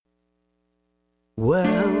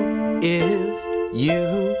Well, if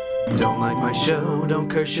you don't like my show, don't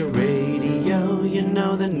curse your radio. You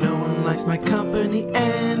know that no one likes my company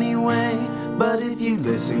anyway. But if you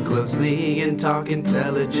listen closely and talk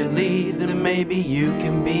intelligently, then maybe you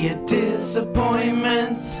can be a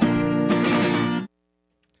disappointment.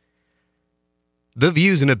 The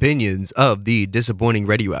views and opinions of the Disappointing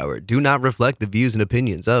Radio Hour do not reflect the views and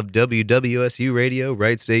opinions of WWSU Radio,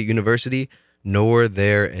 Wright State University, nor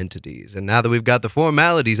their entities. And now that we've got the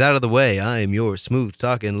formalities out of the way, I am your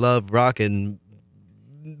smooth-talking, love-rocking,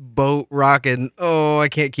 boat-rocking, I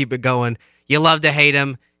can't keep it going. You love to hate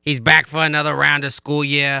him. He's back for another round of school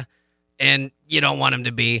year, and you don't want him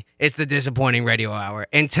to be. It's the Disappointing Radio Hour.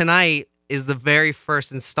 And tonight is the very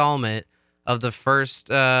first installment of the first,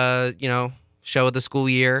 show of the school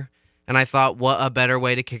year. And I thought, what a better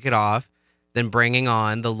way to kick it off than bringing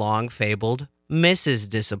on the long-fabled Mrs.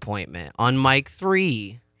 Disappointment on mic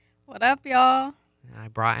 3. What up, y'all? I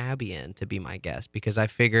brought Abby in to be my guest because I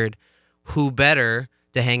figured who better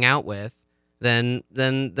to hang out with than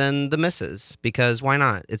the missus, because why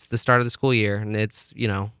not? It's the start of the school year, and it's, we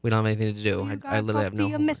don't have anything to do. I literally have no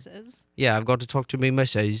homework. Missus. Yeah, I've got to talk to me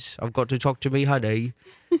missus. I've got to talk to me honey.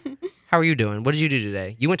 How are you doing? What did you do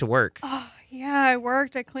today? You went to work. Oh, yeah, I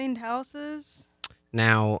worked. I cleaned houses.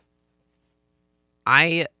 Now,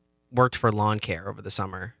 I worked for lawn care over the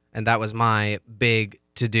summer, and that was my big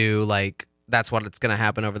to-do. Like, that's what it's going to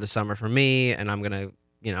happen over the summer for me, and I'm going to,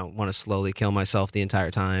 want to slowly kill myself the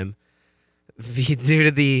entire time. Due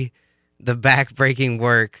to the back-breaking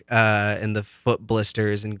work and the foot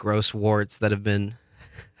blisters and gross warts that have been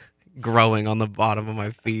growing on the bottom of my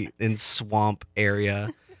feet in swamp area,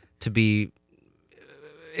 to be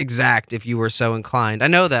exact if you were so inclined. I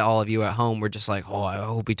know that all of you at home were just like, I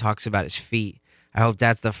hope he talks about his feet. I hope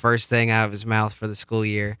that's the first thing out of his mouth for the school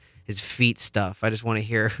year, his feet stuff. I just want to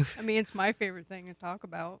hear. I mean, it's my favorite thing to talk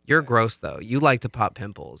about. You're gross, though. You like to pop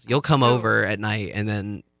pimples. You'll come over at night and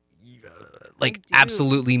then,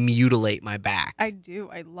 absolutely mutilate my back. I do.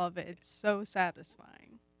 I love it. It's so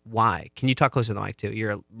satisfying. Why? Can you talk closer to the mic, too?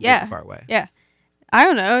 You're really far away. Yeah. I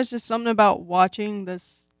don't know. It's just something about watching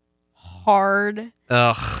this hard,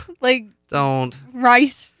 don't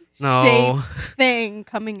rice shaped thing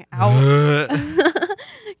coming out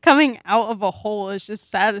of a hole is just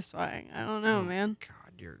satisfying. I don't know, man.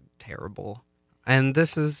 God, you're terrible. And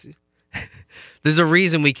this is there's a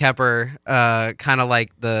reason we kept her kind of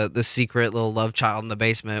like the secret little love child in the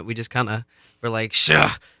basement. We just kind of were like,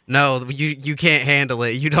 no, you can't handle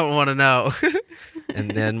it. You don't want to know.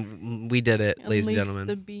 And then we did it, ladies and gentlemen.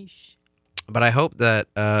 The beach. But I hope that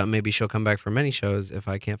maybe she'll come back for many shows if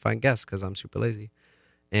I can't find guests, because I'm super lazy.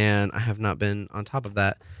 And I have not been on top of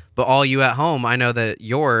that. But all you at home, I know that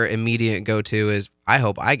your immediate go-to is, I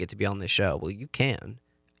hope I get to be on this show. Well, you can.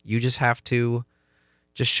 You just have to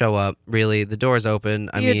just show up. Really, the door's open.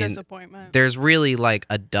 I mean, disappointment. There's really like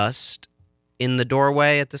a dust in the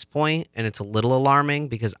doorway at this point, and it's a little alarming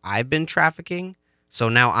because I've been trafficking. So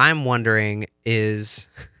now I'm wondering,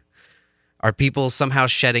 are people somehow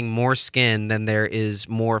shedding more skin than there is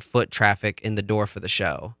more foot traffic in the door for the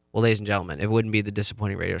show? Well, ladies and gentlemen, it wouldn't be the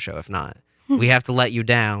Disappointing Radio Show if not. We have to let you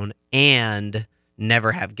down and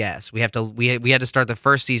never have guests. We had to start the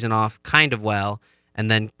first season off kind of well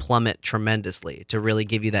and then plummet tremendously to really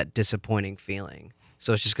give you that disappointing feeling.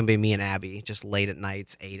 So it's just going to be me and Abby just late at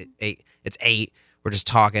night. It's 8. We're just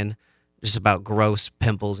talking just about gross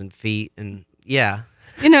pimples and feet and yeah.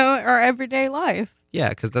 Our everyday life. Yeah,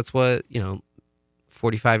 because that's what,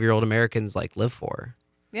 45-year-old Americans live for.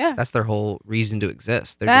 Yeah. That's their whole reason to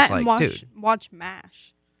exist. They're that just like, dude. Watch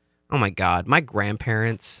MASH. Oh my God. My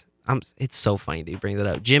grandparents, it's so funny that you bring that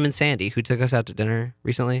up. Jim and Sandy, who took us out to dinner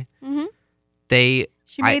recently, She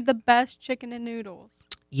made the best chicken and noodles.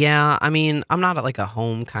 Yeah, I mean, I'm not a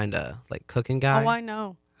home kind of cooking guy. Oh, I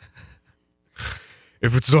know.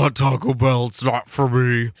 If it's not Taco Bell, it's not for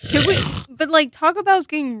me. But Taco Bell's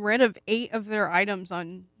getting rid of 8 of their items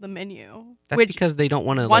on the menu. That's because they don't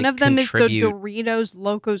want to one of them contribute. is the Doritos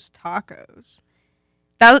Locos Tacos.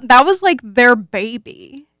 That was their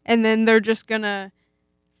baby, and then they're just gonna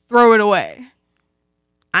throw it away.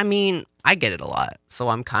 I mean, I get it a lot, so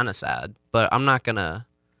I'm kind of sad, but I'm not gonna.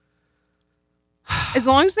 As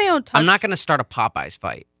long as they don't touch. I'm not gonna start a Popeyes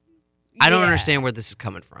fight. Yeah. I don't understand where this is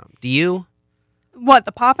coming from. Do you? What,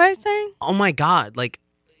 the Popeyes thing? Oh my God!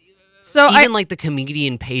 So even the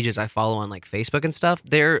comedian pages I follow on Facebook and stuff,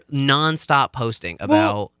 they're nonstop posting about.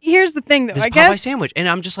 Well, here's the thing, though. This I Popeye guess sandwich, and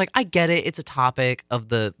I'm just I get it. It's a topic of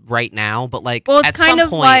the right now, but it's at some kind of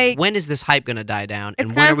point, when is this hype gonna die down,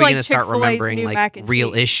 and when are we gonna start remembering Chick-fil-A's new mac and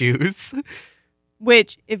real cheese. issues?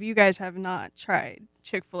 Which, if you guys have not tried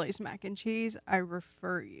Chick-fil-A's mac and cheese, I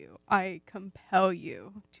refer you. I compel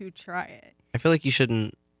you to try it. I feel like you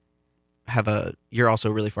shouldn't have you're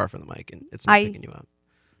also really far from the mic and it's not picking you up.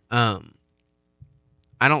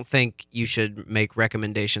 I don't think you should make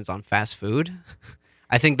recommendations on fast food.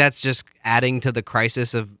 I think that's just adding to the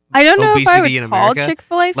crisis of I don't know obesity if I would in call America.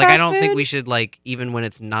 Chick-fil-A Like, fast I don't think food. we should, like, even when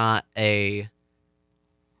it's not a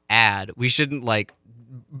ad, we shouldn't, like,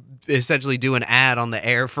 essentially do an ad on the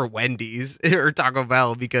air for Wendy's or Taco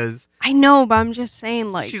Bell because I know, but I'm just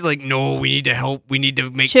saying, like, she's like, no, we need to help. We need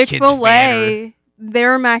to make kids fatter. Chick-fil-A,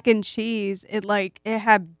 their mac and cheese, it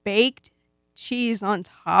had baked cheese on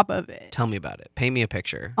top of it. Tell me about it. Paint me a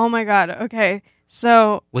picture. Oh my God. Okay.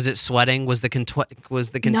 So was it sweating? Was the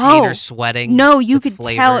container sweating? No, you could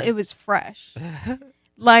flavor? tell it was fresh.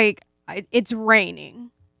 It's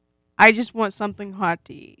raining. I just want something hot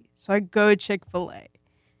to eat. So I go Chick-fil-A.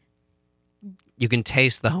 You can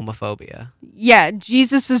taste the homophobia. Yeah,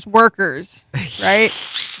 Jesus's workers, right?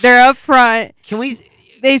 They're up front.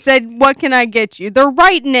 They said, "What can I get you?" They're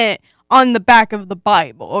writing it on the back of the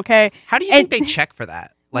Bible, okay? How do you think they check for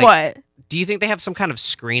that? Like, what? Do you think they have some kind of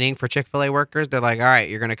screening for Chick-fil-A workers? They're like, all right,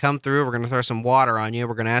 you're going to come through. We're going to throw some water on you.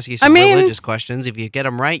 We're going to ask you some religious questions. If you get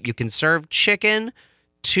them right, you can serve chicken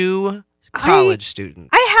to college students.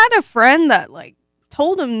 I had a friend that, like,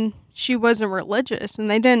 told him she wasn't religious, and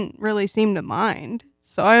they didn't really seem to mind.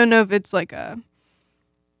 So I don't know if it's like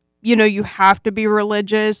you have to be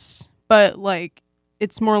religious, but, like,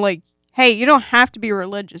 it's more like, hey, you don't have to be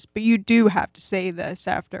religious, but you do have to say this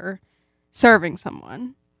after serving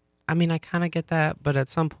someone. I mean, I kind of get that, but at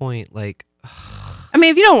some point, like... I mean,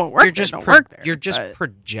 if you don't want to work there, don't work there. You're just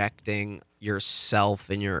projecting yourself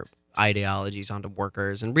and your ideologies onto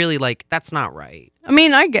workers, and really, like, that's not right. I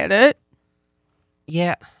mean, I get it.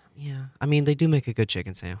 Yeah. I mean, they do make a good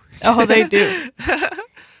chicken sandwich. Oh, they do.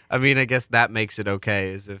 I mean, I guess that makes it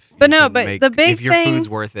okay, as if if your food's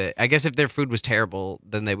worth it. I guess if their food was terrible,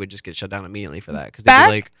 then they would just get shut down immediately for that, because they'd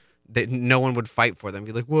be like... no one would fight for them.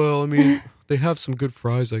 Be like, well, I mean, they have some good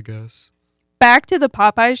fries, I guess. Back to the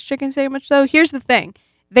Popeyes chicken sandwich, though. Here's the thing.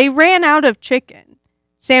 They ran out of chicken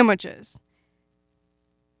sandwiches.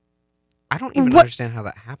 I don't even understand how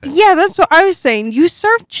that happened. Yeah, that's what I was saying. You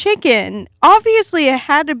serve chicken. Obviously, it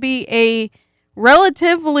had to be a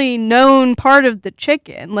relatively known part of the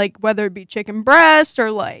chicken, like whether it be chicken breast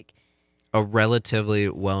or like... A relatively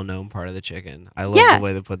well-known part of the chicken. I love the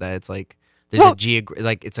way they put that. It's like... There's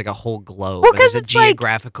it's like a whole globe. Well, there's a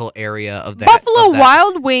geographical area of that. Buffalo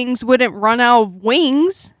Wild Wings wouldn't run out of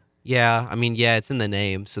wings. Yeah, I mean, it's in the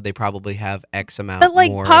name, so they probably have X amount. But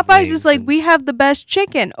like more Popeyes is like, we have the best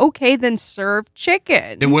chicken. Okay, then serve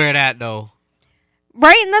chicken. Then where that though?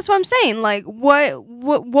 Right, and that's what I'm saying. Like, what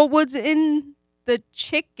was in the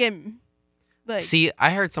chicken? Like, see,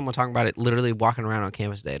 I heard someone talking about it literally walking around on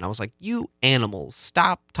campus day, and I was like, "You animals,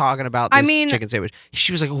 stop talking about this chicken sandwich."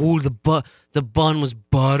 She was like, "Oh, the bun was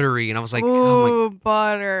buttery," and I was like, "Oh my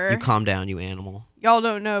butter!" You calm down, you animal. Y'all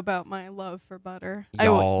don't know about my love for butter. I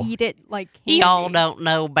will eat it like candy. Y'all don't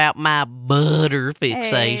know about my butter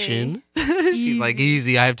fixation. Hey. She's like,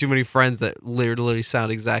 easy. I have too many friends that literally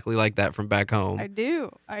sound exactly like that from back home. I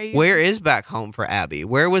do. Where is back home for Abby?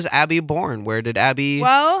 Where was Abby born? Where did Abby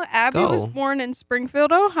Abby was born in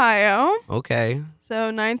Springfield, Ohio. Okay.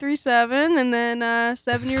 So 937, and then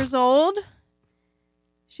 7 years old,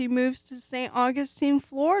 she moves to St. Augustine,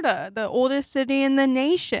 Florida, the oldest city in the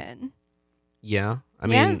nation. Yeah. I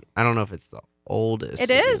mean, I don't know if it's the oldest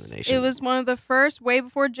city in the nation. It was one of the first, way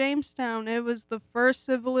before Jamestown. It was the first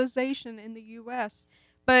civilization in the U.S.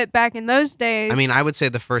 But back in those days... I mean, I would say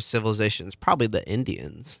the first civilization is probably the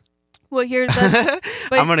Indians. Well, here's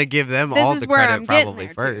I'm going to give them all the credit probably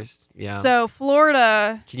first. Too. Yeah. So,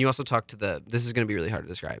 Florida... Can you also talk to this is going to be really hard to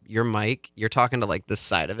describe. Your mic, you're talking to like this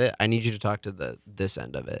side of it. I need you to talk to this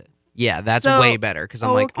end of it. Yeah, that's way better, because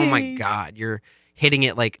I'm like, oh my God, you're... hitting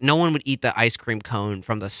it like no one would eat the ice cream cone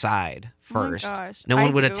from the side first. Oh my gosh, no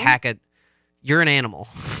one would attack it. You're an animal.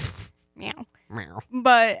 Meow. Meow.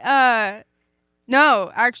 But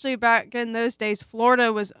no, actually back in those days,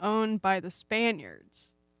 Florida was owned by the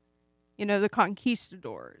Spaniards. You know, the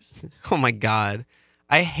conquistadors. Oh my God.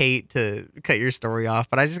 I hate to cut your story off,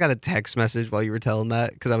 but I just got a text message while you were telling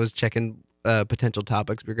that, because I was checking potential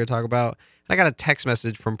topics we were going to talk about. And I got a text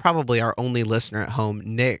message from probably our only listener at home,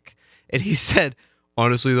 Nick. And he said,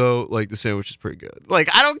 honestly, though, like, the sandwich is pretty good.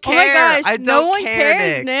 Like, I don't care. Oh my gosh, no one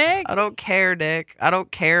cares, Nick. I don't care, Nick. I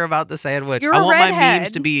don't care about the sandwich. You're I want redhead. my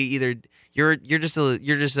memes to be either you're just a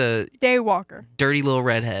daywalker, dirty little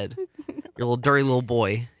redhead. You're a little dirty little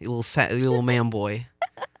boy. You little man boy.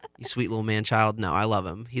 You sweet little man child. No, I love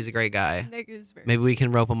him. He's a great guy. Nick is very Maybe we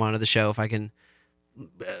can rope him onto the show if I can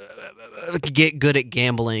get good at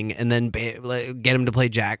gambling and then get him to play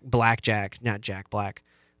blackjack, not Jack Black.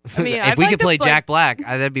 I mean, if I'd we like could to play play- Jack Black,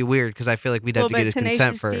 that'd be weird because I feel like we'd have to get his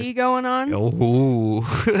consent Tenacious first. D going on. Oh,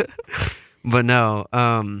 but no.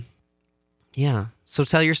 Yeah. So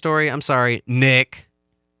tell your story. I'm sorry, Nick.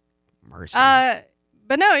 Mercy.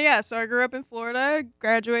 But no, yeah. So I grew up in Florida,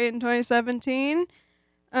 graduated in 2017.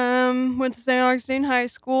 Went to St. Augustine High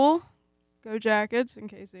School. Go Jackets, in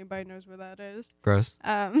case anybody knows where that is. Gross.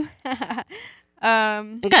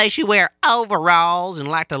 In case you wear overalls and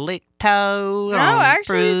like to lick toes. No,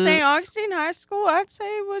 actually, St. Augustine High School, I'd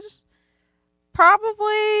say was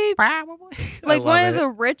probably like one of the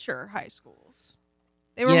richer high schools.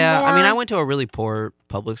 They were I mean, I went to a really poor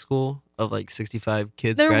public school of like 65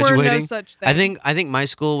 kids there graduating. were no such thing. I think my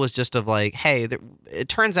school was just of like, hey, it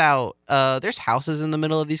turns out there's houses in the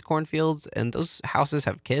middle of these cornfields, and those houses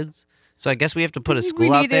have kids. So I guess we have to put a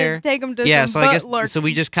school out there. To take them to Yeah, some so I guess butt so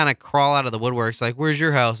we just kind of crawl out of the woodworks. Like, where's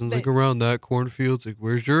your house? And it's like around that cornfield. It's like,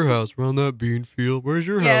 where's your house? Around that bean field. Where's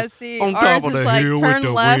your house? Yeah, see, on ours top of is the like hill turn with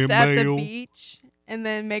the left at the windmill. beach and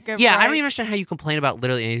then make a Yeah, I right. don't even understand how you complain about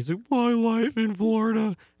literally anything. He's like, my life in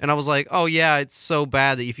Florida. And I was like, oh, yeah, it's so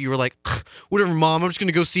bad that if you were like, whatever, Mom, I'm just going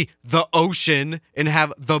to go see the ocean and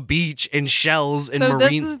have the beach and shells and So marine.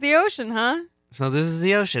 this is the ocean, huh? So this is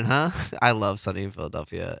the ocean, huh? I love Sunny in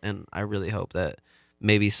Philadelphia, and I really hope that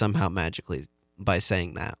maybe somehow magically by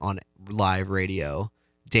saying that on live radio,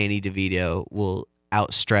 Danny DeVito will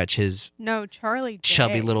outstretch his No, Charlie Day.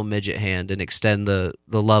 chubby little midget hand and extend the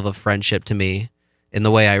love of friendship to me in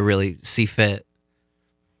the way I really see fit.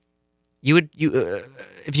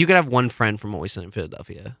 If you could have one friend from Always Sunny in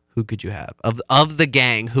Philadelphia, who could you have? Of the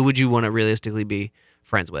gang, who would you want to realistically be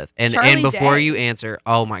friends with? And Charlie before Day. you answer,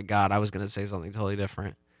 oh my God, I was going to say something totally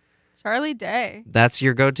different. Charlie Day. That's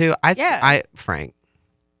your go-to? Yeah. Frank,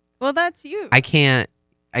 Well, that's you. I can't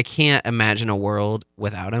imagine a world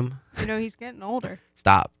without him. You know, he's getting older.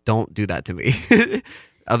 Stop. Don't do that to me.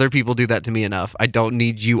 Other people do that to me enough. I don't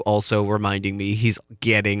need you also reminding me he's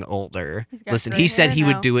getting older. He's got Listen, gray he said hair he now.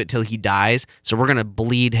 would do it till he dies, so we're going to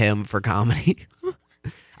bleed him for comedy.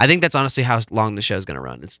 I think that's honestly how long the show's going to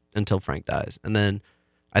run. It's until Frank dies. And then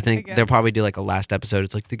I think they'll guess. probably do like a last episode.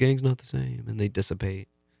 It's like, the gang's not the same, and they dissipate.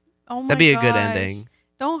 Oh my That'd be a good gosh. ending.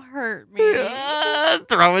 Don't hurt me.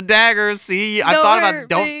 Throwing daggers. See, I Don't thought about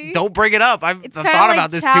hurt me. don't bring it up. I've It's thought kinda like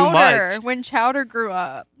about this Chowder, too much. When Chowder grew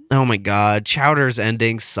up. Oh my God, Chowder's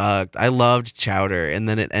ending sucked. I loved Chowder, and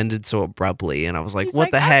then it ended so abruptly, and I was like, He's "What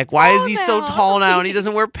like, the "I'm heck? Why is tall he so now." tall now, and he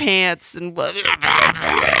doesn't wear pants?" And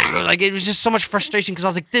like, it was just so much frustration because I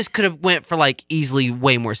was like, "This could have went for like easily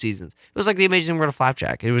way more seasons." It was like The Amazing World of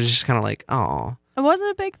Flapjack. It was just kind of like, oh. I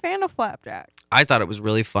wasn't a big fan of Flapjack. I thought it was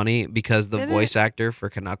really funny because the Did voice actor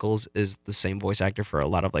for Knuckles is the same voice actor for a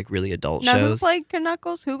lot of like really adult Now, who shows. played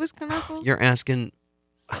Knuckles? Who was Knuckles? You're asking.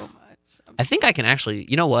 So much. I think I can actually.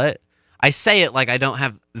 You know what? I say it like I don't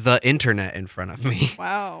have the internet in front of me.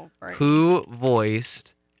 Wow. Right. Who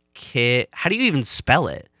voiced Kit? How do you even spell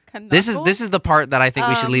it? Knuckles? This is the part that I think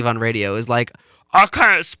we should leave on radio. Is like, I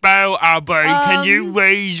can't spell Abbott. Can you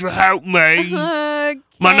please help me?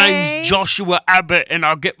 My name's Joshua Abbott, and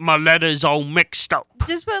I get my letters all mixed up.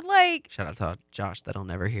 Just put like. shout out to Josh that I'll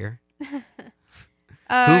never hear. Who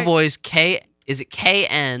Uh, voiced K? Is it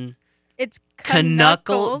KN? It's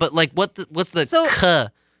Knuckle? But like, what's the So- K?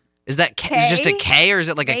 Is that K? Is it just a K or is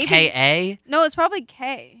it like Maybe. a KA? No, it's probably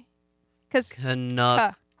K. Because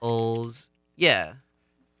Knuckles. Yeah.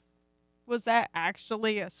 was that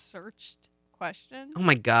actually a searched question? Oh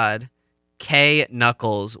my God. K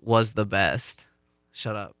Knuckles was the best.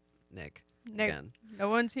 Shut up, Nick. Nick, Again. no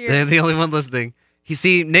one's here. They're the only one listening.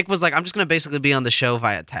 Nick was like, I'm just going to basically be on the show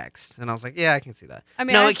via text. And I was like, yeah, I can see that. I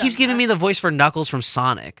mean, no, I've it keeps done giving that. me the voice for Knuckles from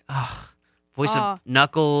Sonic. Ugh. Voice Oh. of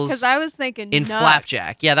Knuckles Because I was thinking in nuts.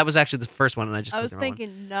 Flapjack. Yeah, that was actually the first one. And I just I was picked the wrong one.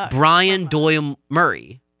 thinking nuts. Brian Come on. Doyle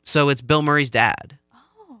Murray. So it's Bill Murray's dad.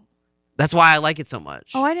 Oh. That's why I like it so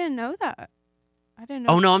much. Oh, I didn't know that. I didn't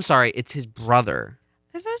know. Oh, no, I'm sorry. It's his brother.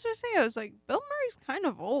 Because I was going to say, I was like, Bill Murray's kind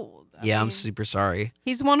of old. I Yeah, I'm mean, super sorry.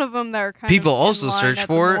 He's one of them that are kind People of in also line search at the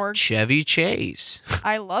for morgue. Chevy Chase.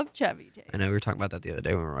 I love Chevy Chase. I know we were talking about that the other day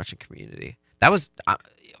when we were watching Community. That was.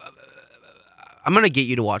 I'm gonna get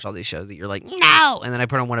you to watch all these shows that you're like no, and then I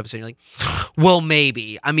put on one episode. And you're like, well,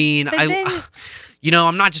 maybe. I mean, But then-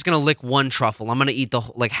 I'm not just gonna lick one truffle. I'm gonna eat the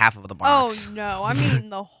like half of the box. Oh, no. I'm eating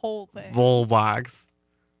the whole thing. Whole box.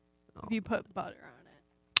 If you put butter on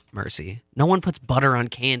it. Mercy. No one puts butter on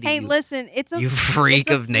candy. Hey, you- listen. It's a you freak it's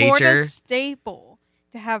a of Florida nature. staple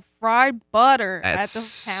to have fried butter That's at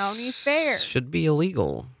the county fair. should be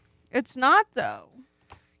illegal. It's not though.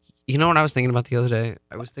 You know what I was thinking about the other day?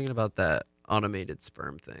 I was thinking about that automated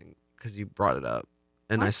sperm thing because you brought it up,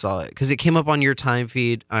 and I saw it because it came up on your time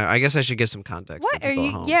feed. I guess I should give some context. What to are people you?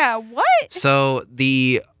 at home. Yeah, what? So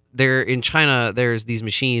they're in China. There's these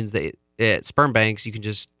machines that at sperm banks you can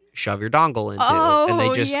just shove your dongle into, and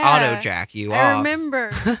they just auto jack you off. I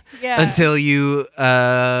remember. Yeah. Until you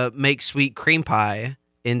make sweet cream pie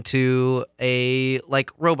into a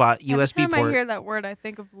robot USB Every time port. I hear that word, I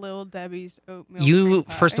think of Lil Debbie's oatmeal. cream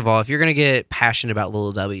pie. First of all, if you're gonna get passionate about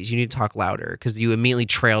Little Debbie's, you need to talk louder because you immediately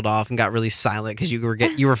trailed off and got really silent because you were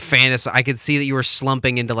fantasizing. I could see that you were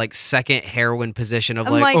slumping into second heroin position of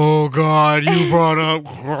I'm oh God, you brought up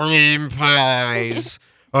cream pies.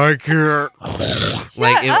 I can't.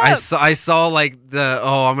 I saw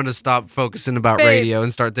I'm gonna stop focusing about radio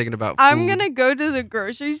and start thinking about food. I'm gonna go to the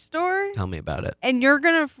grocery store. Tell me about it. And you're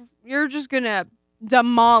just gonna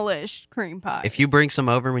demolish cream pies. If you bring some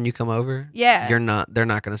over when you come over, yeah, they're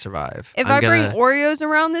not gonna survive. If I bring Oreos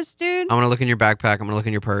around this dude, I'm gonna look in your backpack. I'm gonna look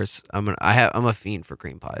in your purse. I'm a fiend for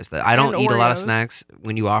cream pies. I don't eat a lot of snacks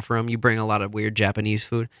when you offer them. You bring a lot of weird Japanese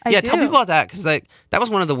food. I do. Tell people about that because that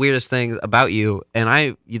was one of the weirdest things about you.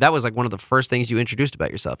 And that was one of the first things you introduced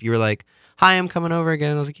about yourself. You were like, "Hi, I'm coming over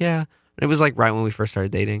again." I was like, "Yeah." And it was right when we first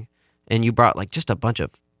started dating, and you brought just a bunch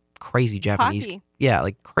of crazy Japanese,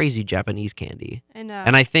 crazy Japanese candy. And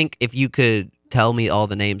I think if you could tell me all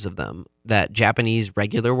the names of them, that Japanese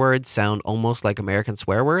regular words sound almost like American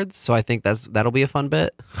swear words. So I think that'll be a fun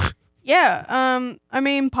bit. Yeah. I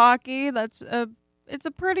mean, Pocky. It's a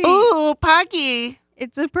pretty. Ooh, Pocky.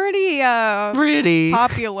 It's a pretty pretty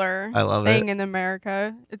popular I love thing in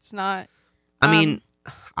America. It's not. I mean,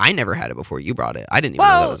 I never had it before you brought it. I didn't even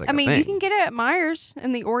know that was a thing. You can get it at Myers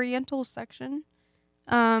in the Oriental section.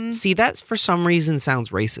 See, that for some reason sounds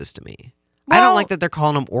racist to me. I don't like that they're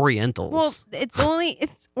calling them Orientals. Well, it's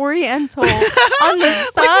Oriental on the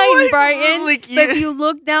sign, Brighton. But if you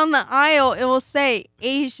look down the aisle, it will say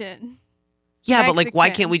Asian. Yeah, Mexican. but why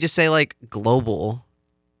can't we just say global?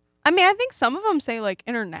 I mean, I think some of them say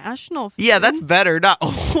international food. Yeah, that's better, not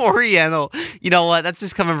Oriental. You know what? That's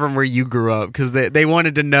just coming from where you grew up because they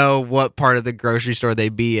wanted to know what part of the grocery store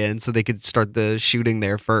they'd be in so they could start the shooting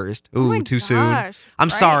there first. Ooh, too soon.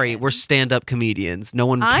 I'm sorry. We're stand-up comedians. No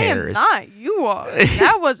one cares. I am not. You are.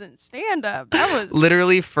 That wasn't stand-up. That was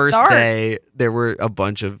literally first dark. day. There were a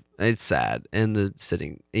bunch of. It's sad, and the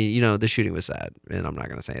shooting was sad, and I'm not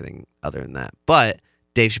gonna say anything other than that, but.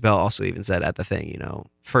 Dave Chappelle also even said at the thing,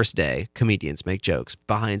 first day, comedians make jokes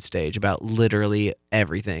behind stage about literally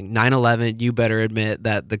everything. 9/11, you better admit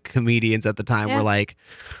that the comedians at the time were like,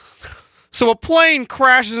 so a plane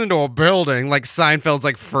crashes into a building. Seinfeld's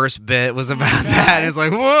first bit was about that. And it's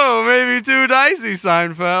whoa, maybe too dicey,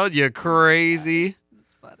 Seinfeld. You crazy.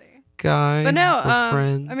 That's funny. Guy. But no,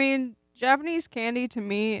 friends. I mean, Japanese candy to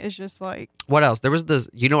me is just What else? There was this,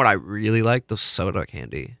 what I really liked? The soda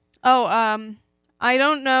candy. Oh, I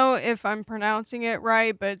don't know if I'm pronouncing it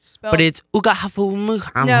right, but it's spelled. But it's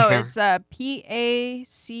ugahafumu. No, it's Pacchacho.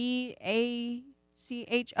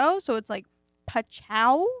 So it's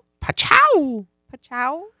Pachao.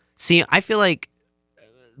 Pachao. See, I feel like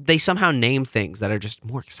they somehow name things that are just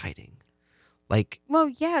more exciting. Well,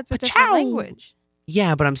 yeah, it's a different language.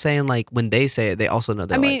 Yeah, but I'm saying when they say it, they also know.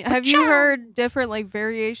 I mean, have you heard different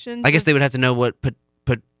variations? I guess they would have to know what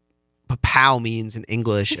 "pow" means in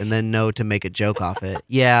English, and then know to make a joke off it.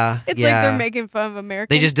 Yeah, it's like they're making fun of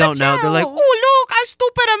Americans. They just don't know. They're like, "Oh, look, I'm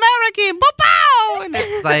stupid American." Pow, and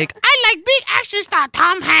it's I like big action star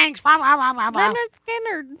Tom Hanks. Leonard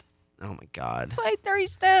Skinner. Oh my God! Play 3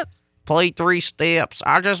 steps. Play 3 steps.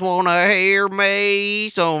 I just want to hear me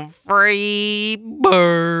some free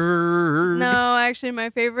bird. No, actually, my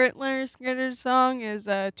favorite Leonard Skinner song is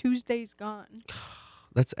 "Tuesday's Gone."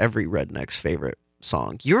 That's every redneck's favorite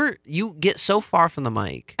song. You get so far from the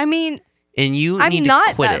mic. I mean, and you I'm need not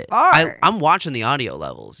to quit that it. far. I'm watching the audio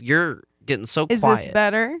levels. You're getting so quiet. Is this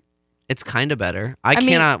better? It's kind of better. I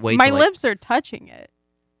cannot wait. My lips are touching it.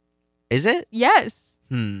 Is it? Yes.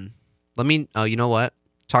 Let me. Oh, you know what?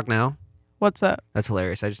 Talk now. What's up? That's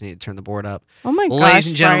hilarious. I just need to turn the board up. Oh my gosh, ladies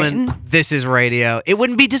and gentlemen, Brighton. This is radio. It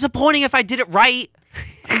wouldn't be disappointing if I did it right.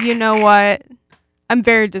 You know what? I'm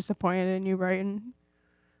very disappointed in you, Brighton.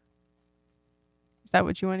 Is that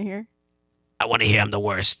what you want to hear? I want to hear I'm the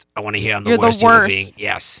worst. I want to hear I'm You're the worst the human worst. being.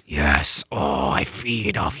 Yes, yes. Oh, I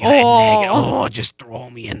feed off your negative. Oh, just throw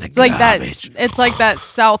me in the It's garbage. like that. It's like that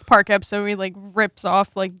South Park episode where he rips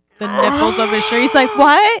off the nipples of his shirt. He's like,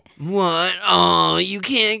 "What? What? Oh, you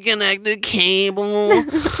can't connect the cable."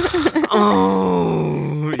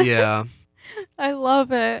 Oh, yeah. I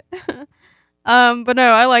love it. But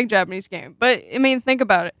no, I like Japanese game. But I mean, think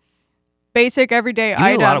about it. basic everyday You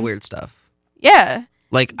items. eat a lot of weird stuff. Yeah.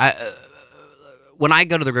 Like when I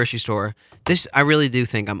go to the grocery store, I really do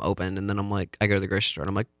think I'm open, and then I'm like, I go to the grocery store and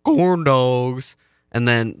I'm like, corn dogs, and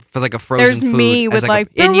then for like a frozen There's food, me as with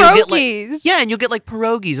and you'll get pierogies. and you'll get like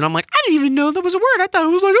pierogies, and I'm like, I didn't even know that was a word. I thought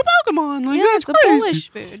it was like a Pokemon. Like, Yeah, that's it's a crazy. Polish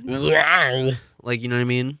food. Like, you know what I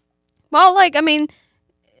mean? Well, like, I mean,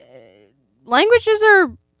 languages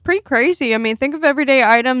are pretty crazy. I mean, think of everyday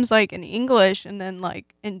items like in English, and then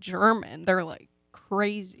like in German, they're like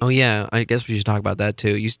crazy. Oh yeah, I guess we should talk about that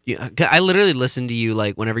too. I literally listen to you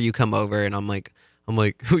like whenever you come over, and I'm like,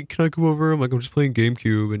 can I come over? I'm like, I'm just playing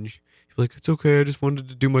GameCube, and you're like, it's okay. I just wanted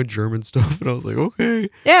to do my German stuff, and I was like, okay.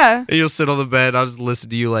 Yeah. And you'll sit on the bed. I'll just listen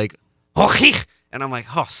to you like, okay. And I'm like,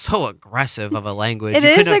 oh, so aggressive of a language. It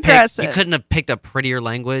is aggressive. You couldn't have picked a prettier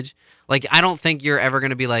language. Like, I don't think you're ever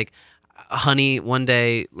gonna be like, honey, one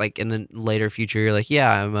day, like in the later future, you're like,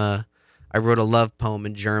 yeah, I wrote a love poem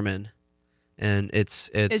in German. And it's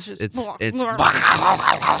and it's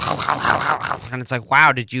like,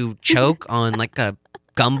 wow, did you choke on like a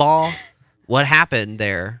gumball? What happened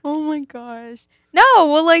there? Oh my gosh. No,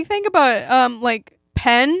 well, like think about it. Like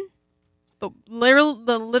pen, the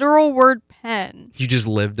literal word pen. You just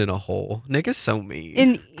lived in a hole. Nick is so mean.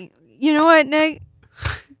 And you know what, Nick?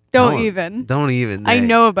 Don't even. Don't even. Nick. I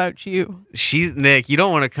know about you. She's Nick. You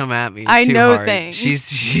don't want to come at me. I too know hard. things.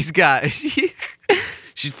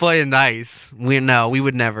 She's playing nice. We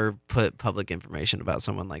would never put public information about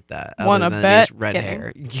someone like that. Wanna other than bet? his red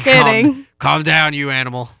hair. Kidding. Calm down, you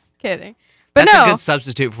animal. Kidding. But That's no. a good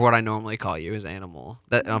substitute for what I normally call you as animal.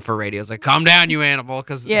 That for radio, it's like, calm down, you animal.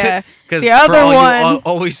 Because Yeah. Because The for other all one- you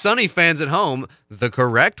Always Sunny fans at home, the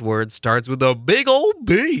correct word starts with a big old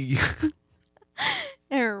B.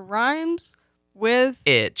 It rhymes with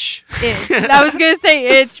Itch. itch. I was gonna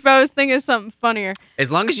say itch, but I was thinking of something funnier.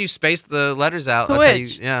 As long as you space the letters out,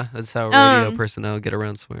 Twitch. that's how radio personnel get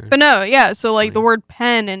around swearing. But no, yeah. So like the word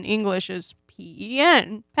pen in English is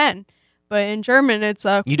pen, pen, but in German it's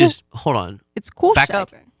You just hold on. it's cool back up.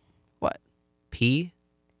 shopping. What? P,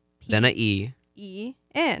 then a E.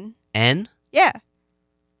 E-N. N? Yeah.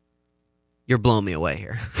 You're blowing me away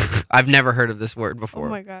here. I've never heard of this word before. Oh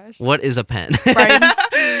my gosh. What is a pen? Right.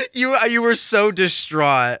 You were so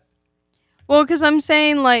distraught. Well, because I'm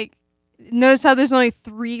saying like, notice how there's only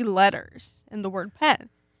 3 letters in the word pen,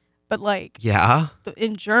 but like Yeah.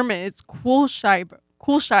 in German it's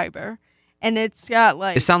Kugelschreiber, and it's got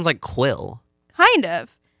like It sounds like quill. kind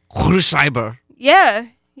of Kugelschreiber. yeah.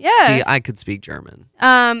 See, I could speak German.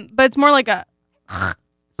 But it's more like a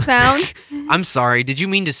sound. I'm sorry. Did you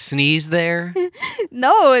mean to sneeze there?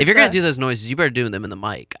 No, it's If you're gonna do those noises, you better do them in the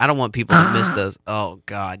mic. I don't want people to miss those. Oh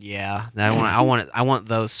God, yeah. I want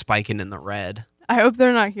those spiking in the red. I hope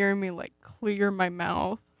they're not hearing me like clear my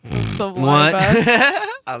mouth. What?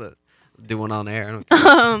 I'll do one on air. I don't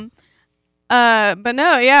care. But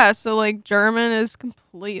no, yeah. So like German is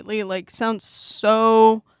completely like sounds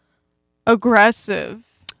so aggressive.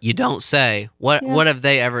 You don't say. What Yeah. What have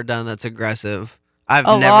they ever done that's aggressive? A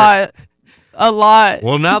lot.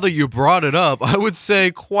 Well, now that you brought it up, I would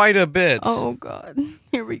say quite a bit. Oh God,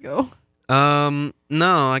 here we go. No,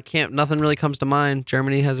 I can't. Nothing really comes to mind.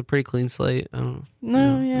 Germany has a pretty clean slate. I don't.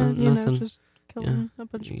 No, yeah, nothing. just killing a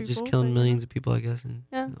bunch of You're people. just killing like, millions of people, I guess, and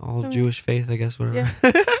Yeah, all I mean- Jewish faith, I guess, whatever.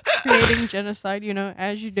 Yeah. Creating genocide,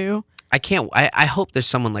 as you do. I can't. I hope there's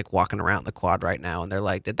someone like walking around the quad right now, and they're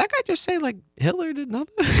like, "Did that guy just say like Hitler did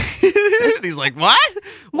nothing?" And he's like, "What?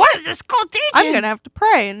 What is this school teaching?" I'm gonna have to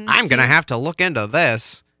pray, and I'm gonna have to look into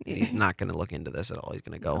this. And he's not gonna look into this at all. He's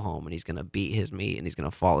gonna go home and he's gonna beat his meat and he's gonna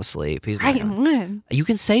fall asleep. He's not Right, gonna, when? You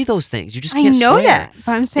can say those things. You just I can't. know swear. that,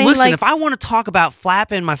 but I'm saying Listen, like if I want to talk about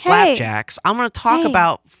flapping my flapjacks, I'm gonna talk Hey.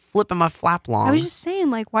 about flipping my flap long. I was just saying,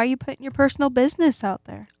 like, why are you putting your personal business out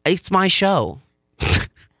there? It's my show.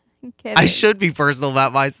 I'm kidding. I should be personal about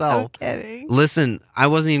I'm myself. kidding. Listen, I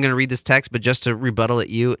wasn't even going to read this text, but just to rebuttal at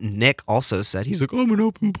you, Nick also said, he's like, I'm an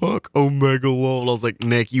open book, Omega lol. I was like,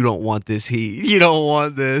 Nick, you don't want this heat. You don't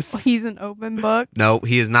want this. He's an open book. No,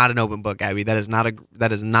 he is not an open book, Abby. That is not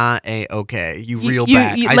a okay. You reel you-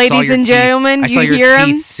 back. you- I saw ladies your and teeth- gentlemen, I saw you your hear him?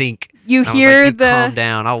 teeth sink. You And I was hear like, the calm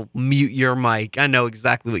down. I'll mute your mic. I know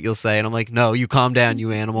exactly what you'll say. And I'm like, no, you calm down,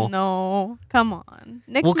 you animal. No, come on.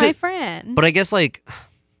 Nick's Well, my friend. But I guess like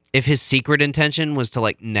if his secret intention was to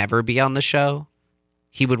like never be on the show,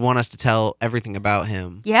 he would want us to tell everything about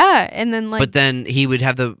him. Yeah, and then like But then he'd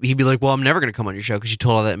be like, well, I'm never going to come on your show because you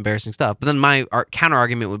told all that embarrassing stuff. But then my counter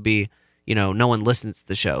argument would be, no one listens to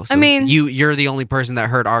the show. So I mean- you're the only person that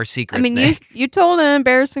heard our secrets. I mean, Nick. you told an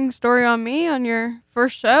embarrassing story on me on your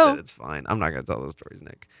first show. It's fine. I'm not going to tell those stories,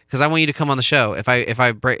 Nick. because I want you to come on the show. If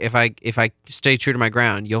I stay true to my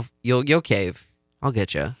ground, you'll cave. I'll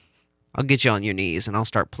get you. I'll get you on your knees, and I'll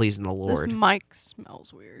start pleasing the Lord. This mic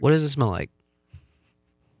smells weird. What does it smell like?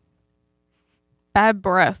 Bad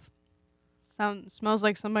breath. Smells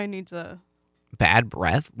like somebody needs a Bad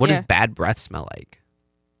breath? What does bad breath smell like?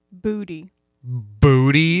 booty.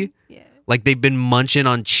 Booty? Yeah. Like they've been munching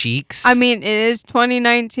on cheeks? I mean, it is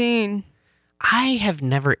 2019. I have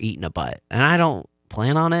never eaten a butt, and I don't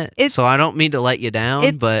plan on it, so It's- I don't mean to let you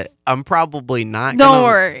down, but I'm probably not Don't gonna...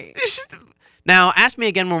 worry. Now, ask me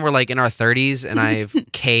again when we're like in our 30s and I've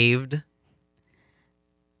caved.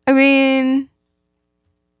 I mean,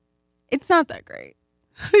 it's not that great.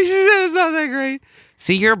 She said it's not that great.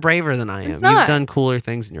 See, you're braver than I am. It's not. You've done cooler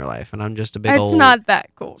things in your life, and I'm just a big It's old... not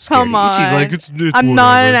that cool. scaredy. Come on. She's like, it's I'm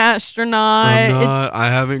not an whatever. astronaut. I'm not. I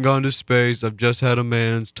haven't gone to space. I've just had a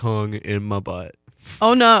man's tongue in my butt.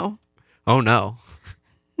 Oh no. Oh no.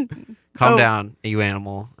 Calm Oh. down, you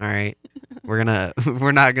animal. All right. We're not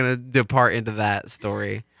gonna depart into that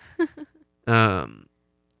story.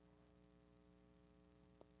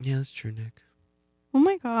 Yeah, that's true, Nick. Oh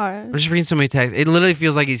my I'm god. just reading so many texts. It literally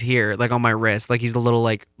feels like he's here, like on my wrist, like he's a little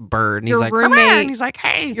like bird, and he's Your like, "Come here," roommate- and he's like,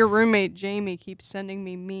 "Hey." Your roommate Jamie keeps sending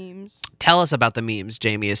me memes. Tell us about the memes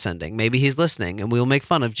Jamie is sending. Maybe he's listening, and we will make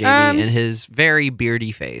fun of Jamie and his very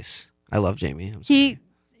beardy face. I love Jamie. I'm sorry.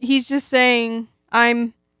 He's just saying,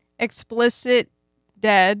 I'm explicit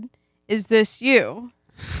dead. Is this you?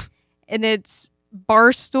 And it's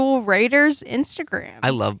Barstool Raiders Instagram. I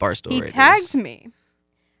love Barstool He Raiders. tags me.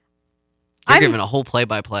 You're I'm- giving a whole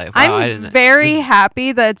play-by-play. Wow, I I'm didn't. very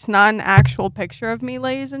happy that it's not an actual picture of me,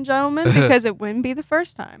 ladies and gentlemen, because it wouldn't be the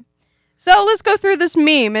first time. So let's go through this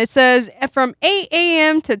meme. It says from 8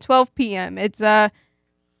 a.m. to 12 p.m. It's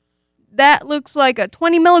that looks like a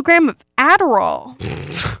 20 milligram of Adderall.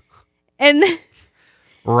 and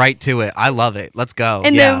Right to it. I love it. Let's go.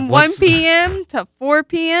 and Yeah, then 1 let's- p.m. to 4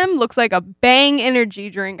 p.m. looks like a Bang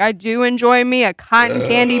energy drink. I do enjoy me a cotton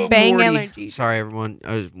candy Bang Morty. energy. Sorry, everyone.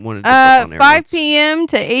 I just wanted to put on air 5 once. p.m.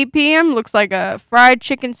 to 8 p.m. looks like a fried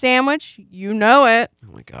chicken sandwich. You know it.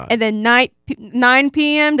 Oh my god. And then 9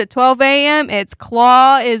 p.m. to 12 a.m. it's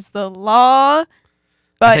claw is the law. I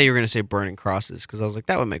But thought you were gonna say burning crosses because I was like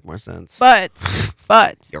that would make more sense. but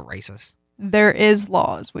You're racist. there is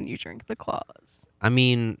laws when you drink the claws. I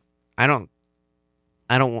mean, I don't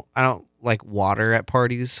like water at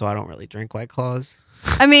parties, so I don't really drink White Claws.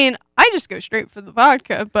 I mean, I just go straight for the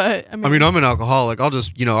vodka, but I mean, I'm an alcoholic. I'll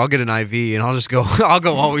just, I'll get an IV and I'll just go, I'll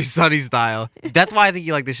go Always Sunny style. That's why I think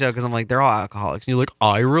you like the show because I'm like, they're all alcoholics. And you're like,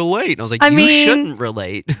 I relate. And I was like, I you mean- shouldn't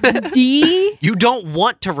relate. D. You don't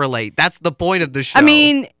want to relate. That's the point of the show. I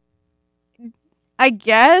mean, I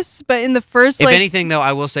guess, but in the first if like anything, though,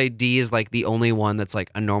 I will say D is like the only one that's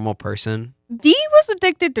like a normal person. D was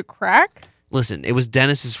addicted to crack. Listen, it was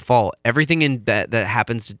Dennis's fault. Everything in that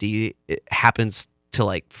happens to D, it happens to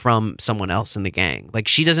like from someone else in the gang. Like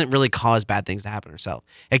she doesn't really cause bad things to happen herself,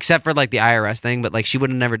 except for like the IRS thing. But like she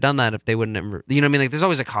would have never done that if they wouldn't have. You know what I mean? Like there's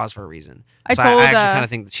always a cause for a reason. I So told, I actually kind of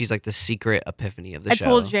think that she's like the secret epiphany of the I show.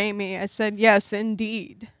 told Jamie, I said, yes,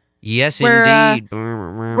 indeed. Yes, We're, indeed.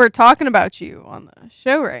 We're talking about you on the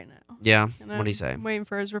show right now. Yeah. And What'd he say? I'm waiting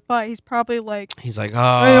for his reply. He's probably like, He's like, oh,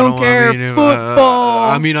 I don't care,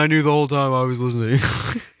 football. I mean, I knew the whole time I was listening.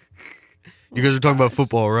 You guys are talking about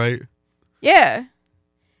football, right? yeah.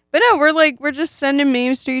 But no, we're just sending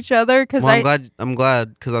memes to each other because Well, I'm glad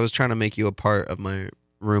because I was trying to make you a part of my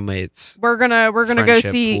roommates. we're gonna go friendship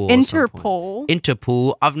see pool at some Interpol. Into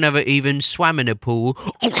pool. I've never even swam in a pool.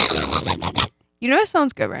 You know what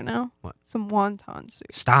sounds good right now? What? Some wonton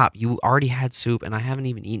soup. Stop. You already had soup and I haven't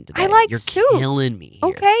even eaten today. I like You're soup. killing me here.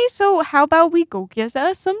 Okay, so how about we go get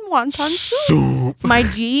us some wonton soup? Soup. My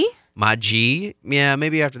G. My G? Yeah,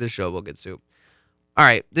 maybe after the show we'll get soup. All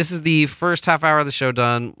right, this is the first half hour of the show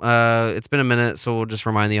done. It's been a minute, so we'll just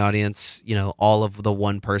remind the audience, all of the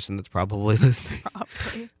one person that's probably listening.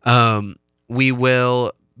 Probably. We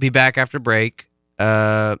will be back after break.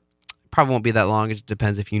 Probably won't be that long. It just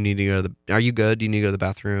depends if you need to go to the... Are you good? Do you need to go to the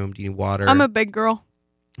bathroom? Do you need water? I'm a big girl.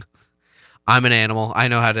 I'm an animal. I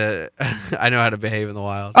know how to I know how to behave in the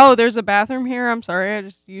wild. Oh, there's a bathroom here. I'm sorry. I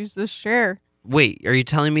just used this chair. Wait, are you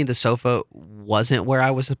telling me the sofa wasn't where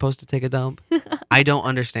I was supposed to take a dump? I don't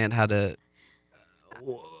understand how to...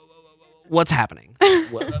 What's happening?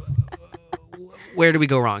 Where do we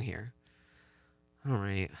go wrong here? All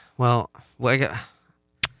right. Well, the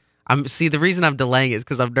reason I'm delaying is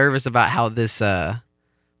because I'm nervous about how this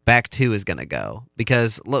back two is gonna go.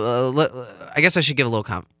 Because I guess I should give a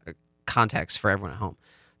little context for everyone at home.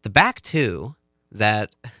 The back two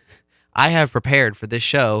that I have prepared for this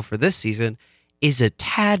show for this season is a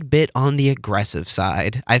tad bit on the aggressive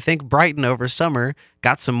side. I think Brighton over summer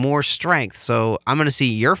got some more strength. So I'm going to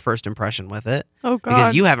see your first impression with it. Oh, God.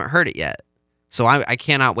 Because you haven't heard it yet. So I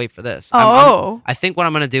cannot wait for this. I think what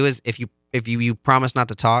I'm going to do is if you promise not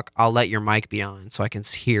to talk, I'll let your mic be on so I can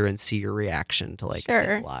hear and see your reaction to like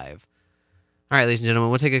it live. All right, ladies and gentlemen,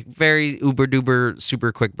 we'll take a very uber-duber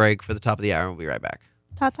super quick break for the top of the hour and we'll be right back.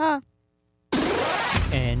 Ta-ta.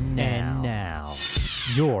 And now,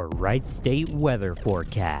 your Right State weather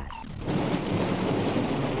forecast.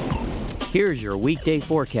 Here's your weekday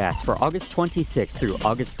forecast for August 26th through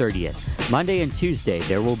August 30th. Monday and Tuesday,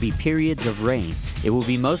 there will be periods of rain. It will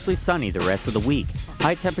be mostly sunny the rest of the week.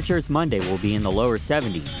 High temperatures Monday will be in the lower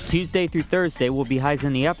 70s. Tuesday through Thursday will be highs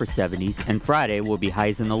in the upper 70s, and Friday will be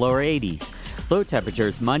highs in the lower 80s. Low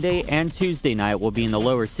temperatures Monday and Tuesday night will be in the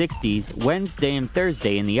lower 60s, Wednesday and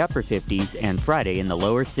Thursday in the upper 50s, and Friday in the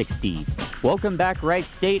lower 60s. Welcome back, Wright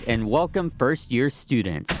State, and welcome first-year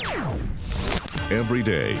students. Every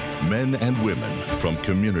day, men and women from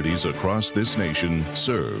communities across this nation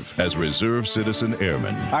serve as Reserve Citizen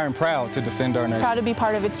Airmen. I am proud to defend our nation. Proud to be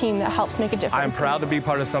part of a team that helps make a difference. I am proud to be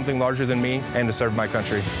part of something larger than me and to serve my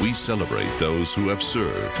country. We celebrate those who have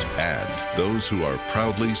served and those who are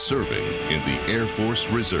proudly serving in the Air Force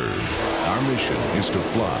Reserve. Our mission is to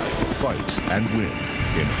fly, fight, and win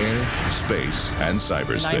in air, space, and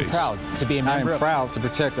cyberspace. I am proud to be a member. I am proud to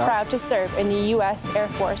protect our... Proud to serve in the U.S. Air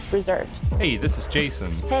Force Reserve. Hey, this is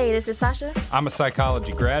Jason. Hey, this is Sasha. I'm a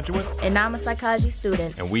psychology graduate. And I'm a psychology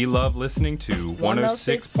student. And we love listening to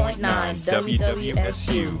 106.9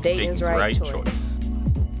 WWSU, Dayton's Right Choice.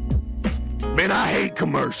 Man, I hate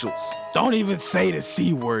commercials. Don't even say the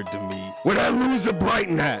C word to me. Where that loser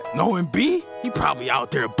Brighton at? Knowing B? He probably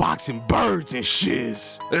out there boxing birds and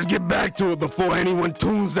shiz. Let's get back to it before anyone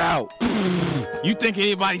tunes out. You think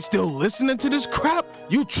anybody's still listening to this crap?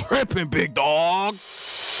 You tripping, big dog.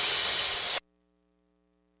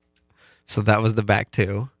 So that was the back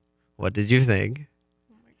two. What did you think?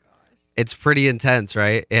 Oh my gosh. It's pretty intense,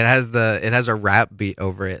 right? It has a rap beat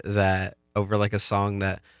over it over like a song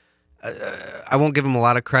that I won't give him a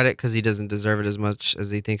lot of credit because he doesn't deserve it as much as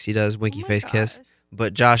he thinks he does. Winky Face Kiss.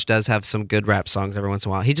 But Josh does have some good rap songs every once in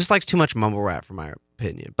a while. He just likes too much mumble rap, for my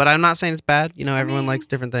opinion. But I'm not saying it's bad. You know, everyone likes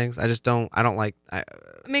different things. I just don't. I don't like.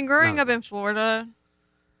 Growing up in Florida,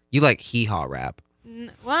 you like hee-haw rap.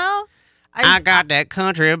 Well, I got that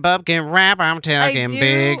country bumpkin rap. I'm talking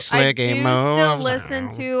big, slick, moves. I do still listen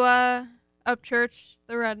to Upchurch,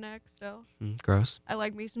 the Redneck. Still, gross. I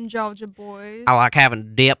like me some Georgia boys. I like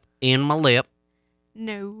having dip in my lip.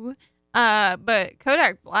 No, but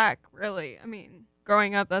Kodak Black, really.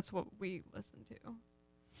 Growing up, that's what we listened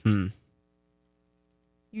to.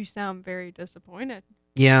 You sound very disappointed.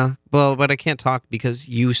 Yeah, well, but I can't talk because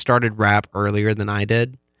you started rap earlier than I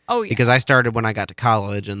did. Oh, yeah. Because I started when I got to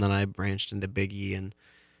college, and then I branched into Biggie and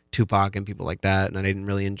Tupac and people like that, and I didn't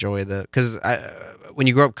really enjoy because when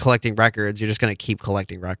you grow up collecting records, you're just going to keep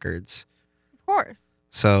collecting records. Of course.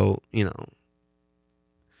 So, you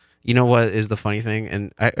know what is the funny thing?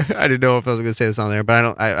 And I didn't know if I was going to say this on there,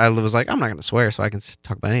 but I was like, I'm not going to swear, so I can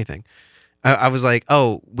talk about anything. I was like,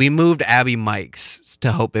 oh, we moved Abby mics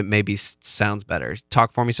to hope it maybe sounds better.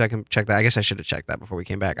 Talk for me so I can check that. I guess I should have checked that before we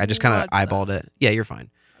came back. I just kind of eyeballed it. Yeah, you're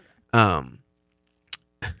fine. Okay.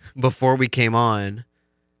 Before we came on,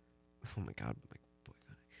 oh my God.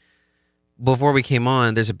 Before we came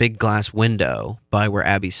on, there's a big glass window by where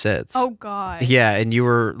Abby sits. Oh, God. Yeah, and you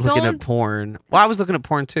were looking at porn. Well, I was looking at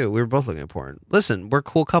porn, too. We were both looking at porn. Listen, we're a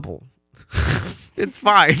cool couple. It's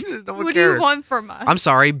fine. No one what cares. do you want from us? I'm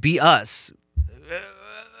sorry. Be us.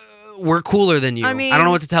 We're cooler than you. I don't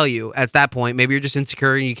know what to tell you at that point. Maybe you're just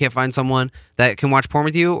insecure and you can't find someone that can watch porn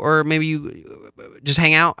with you, or maybe you just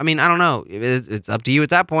hang out. I don't know. It's up to you at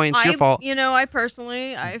that point. It's your fault.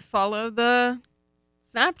 I follow the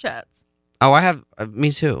Snapchats. Oh, I have. Me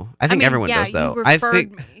too. I think everyone does, though. You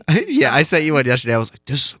referred me. Yeah, I sent you one yesterday. I was like,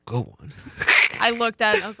 this is a good one. I looked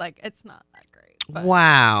at it and I was like, it's not that great. But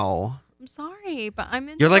wow. I'm sorry, but I'm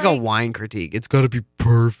into You're like a wine critique. It's got to be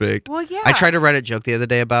perfect. Well, yeah. I tried to write a joke the other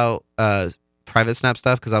day about private Snap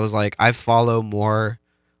stuff because I was like, I follow more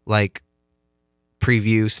like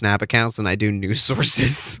preview Snap accounts than I do news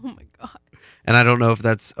sources. Oh my God. And I don't know if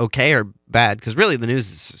that's okay or bad because really the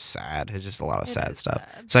news is just sad. It's just a lot of sad stuff.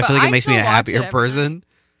 Sad. So I feel like it makes me a happier person. person.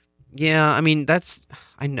 Yeah,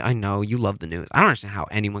 I know you love the news. I don't understand how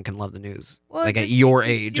anyone can love the news. Well, like at your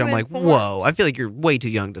age, I'm like, whoa. I feel like you're way too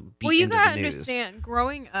young to be into the news. Well, you gotta understand,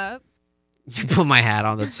 growing up. You put my hat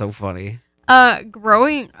on. That's so funny.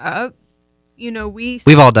 Growing up,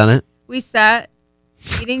 we've all done it. We sat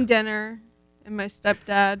eating dinner, and my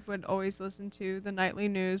stepdad would always listen to the nightly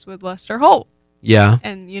news with Lester Holt. Yeah.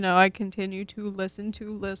 And, I continue to listen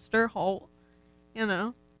to Lister Holt,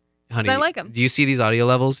 Honey, I like 'em. do you see these audio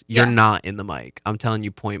levels? You're Yeah. not in the mic. I'm telling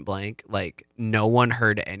you point blank. Like, no one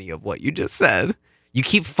heard any of what you just said. You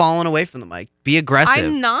keep falling away from the mic. Be aggressive.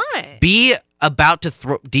 I'm not. Be about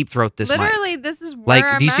to deep throat this mic. Literally, this is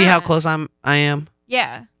where I'm do you see how at. close I am?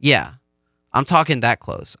 Yeah. Yeah. I'm talking that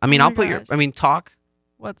close. I mean, Oh my I'll put gosh. talk.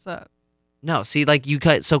 What's up? No, see, like, you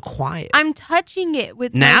got so quiet. I'm touching it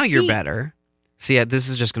with Now my you're teeth. better. See, this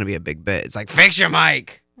is just going to be a big bit. It's like, fix your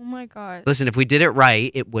mic. Oh my god. Listen, if we did it right,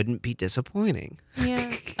 it wouldn't be disappointing.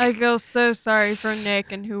 Yeah. I feel so sorry for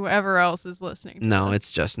Nick and whoever else is listening. To No, this.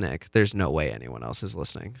 it's just Nick. There's no way anyone else is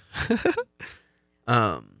listening.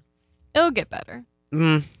 It'll get better.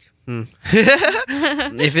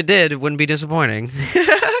 If it did, it wouldn't be disappointing.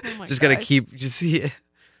 Oh my Just gonna gosh. keep just see it.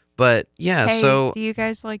 But yeah, Hey, so do you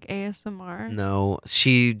guys like ASMR? no,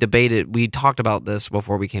 she debated. We talked about this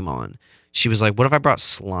before we came on. She was like, "What if I brought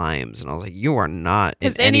slimes?" And I was like, "You are not in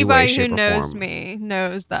Because any way, anybody who shape, or knows form." me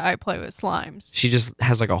knows that I play with slimes. She just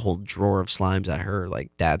has like a whole drawer of slimes at her like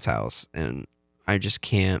dad's house, and I just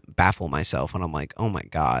can't baffle myself when I'm like, "Oh my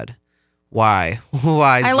god, why?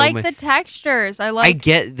 Why?" I so like many-" the textures. I I like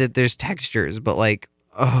get that there's textures, but like,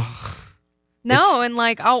 ugh. and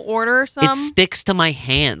like I'll order some. It sticks to my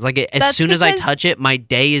hands. Like as That's soon as I because- touch it, my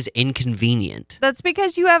day is inconvenient. That's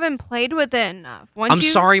because you haven't played with it enough. I'm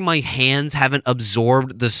sorry my hands haven't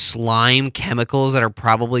absorbed the slime chemicals that are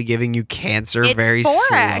probably giving you cancer It's very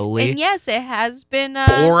borax, slowly. and yes, it has been.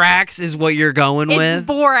 Borax is what you're going It's with?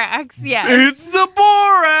 borax. Yes. It's the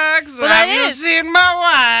borax! Well, Have that you is. seen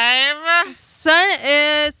my wife?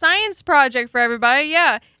 Science project for everybody.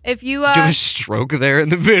 Yeah. If you Did you have a stroke there in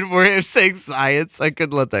the mid where of saying science? I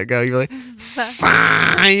couldn't let that go. You're like,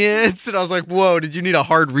 science! And I was like, whoa, did you need a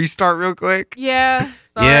hard restart real quick? Yeah.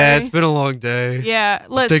 Sorry. Yeah, it's been a long day. Yeah. I'm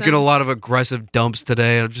Listen. taking a lot of aggressive dumps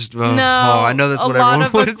today. I'm just, no. I know that's what a lot everyone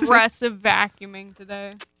of wants. aggressive vacuuming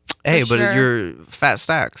today. Hey, for but sure. you're fat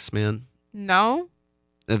stacks, man. No.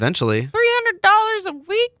 Eventually. $300 a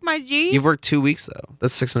week, my G. You've worked 2 weeks, though.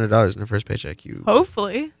 That's $600 in your first paycheck. You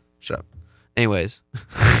Hopefully. Shut up. Anyways,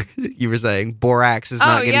 you were saying borax is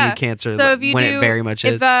not giving you cancer So if you when do, it very much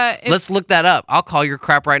is. if Let's look that up. I'll call your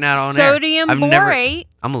crap right now on air. sodium I'm borate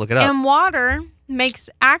going to look it up. in water makes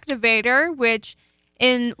activator, which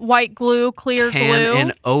in white glue, clear glue.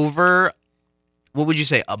 An over, what would you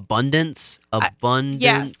say, abundance?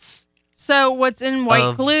 Yes. So what's in white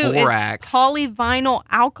of glue borax. is polyvinyl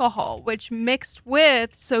alcohol, which mixed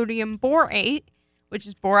with sodium borate, which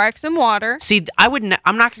is borax in water, See, I'm not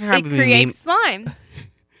going to try it to be creates slime.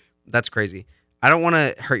 That's crazy. I don't want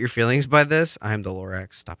to hurt your feelings by this. I am the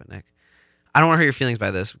Lorax. Stop it, Nick. I don't want to hurt your feelings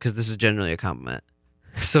by this because this is generally a compliment.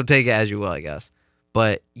 So take it as you will, I guess.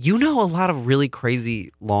 But you know a lot of really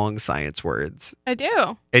crazy long science words, I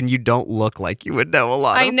do. and you don't look like you would know a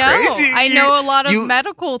lot I of know. crazy. I You- know a lot of you-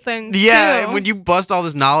 medical things. Yeah, too. and when you bust all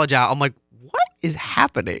this knowledge out, I'm like, what is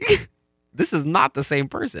happening? This is not the same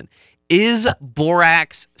person. Is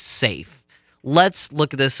borax safe? Let's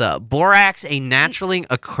look this up. Borax, a naturally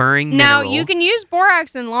occurring now mineral. you can use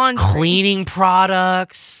borax in laundry. Cleaning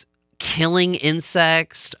products, killing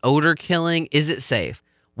insects, odor killing. Is it safe?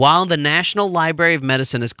 While the National Library of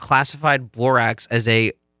Medicine has classified borax as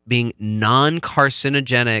being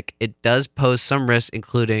non-carcinogenic, it does pose some risks,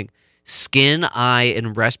 including skin, eye,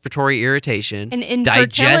 and respiratory irritation, And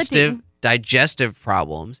infertility. digestive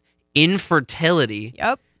problems, infertility.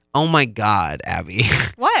 Yep. Oh my God, Abby.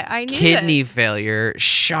 What? I knew Kidney this. failure,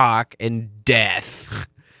 shock, and death.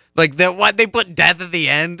 Like that, what they put death at the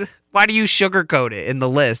end? Why do you sugarcoat it in the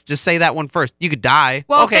list? Just say that one first. You could die.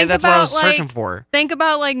 Well, okay, think that's what I about, was searching for. Think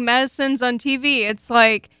about like medicines on TV. It's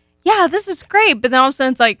like, yeah, this is great, but then all of a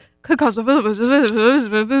sudden it's like could cause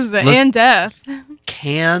and death.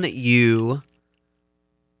 Can you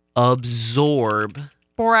absorb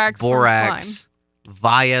Borax. from borax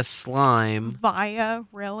via slime. slime Via,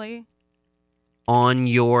 really? on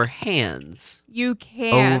your hands You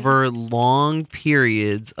can. over long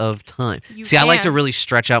periods of time? You See, I like to can. really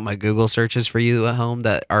stretch out my Google searches for you at home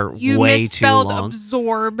that are You way too misspelled long.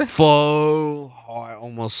 absorb. I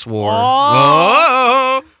almost swore.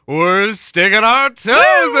 Oh. Oh, we're sticking our toes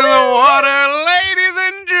in the water, ladies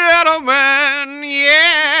and gentlemen.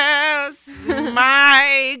 Yes,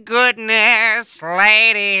 my goodness,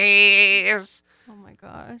 ladies. Oh my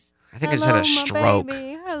gosh. I think I just had a stroke.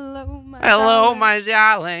 Hello, my Hello, darling. my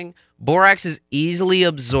darling. Borax is easily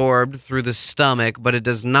absorbed through the stomach, but it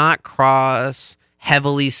does not cross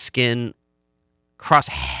healthy skin.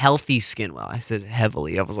 Well, I said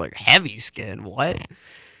heavily. I was like, heavy skin? What?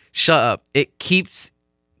 Shut up. It keeps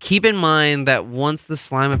Keep in mind that once the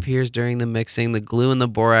slime appears during the mixing, the glue and the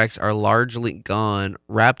borax are largely gone,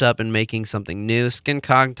 wrapped up in making something new. Skin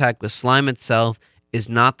contact with slime itself is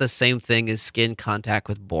not the same thing as skin contact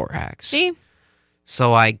with borax. See?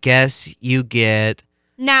 So I guess you get...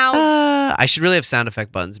 Now... I should really have sound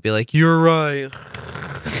effect buttons. Be like, you're right.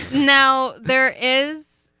 Now, there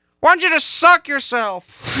is... Why don't you just suck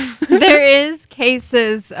yourself? There is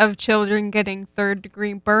cases of children getting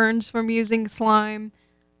third-degree burns from using slime.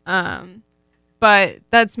 But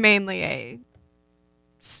that's mainly a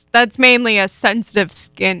sensitive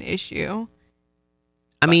skin issue.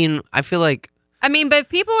 I mean, I feel like... but if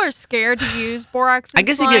people are scared to use borax and I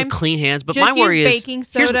guess slime, if you have clean hands, but just my worry use is... baking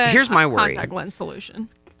soda here's my and worry. contact lens solution.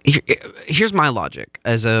 Here's my logic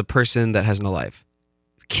as a person that has no life.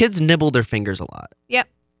 Kids nibble their fingers a lot. Yep.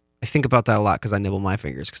 I think about that a lot because I nibble my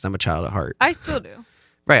fingers because I'm a child at heart. I still do.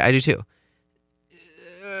 Right, I do too.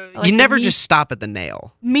 You never just stop at the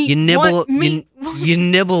nail. You nibble. You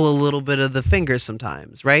nibble a little bit of the fingers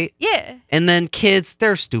sometimes, right? Yeah. And then kids,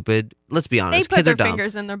 they're stupid. Let's be honest. They put Kids their are dumb.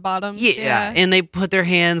 fingers in their bottoms. Yeah, and they put their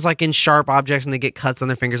hands like in sharp objects, and they get cuts on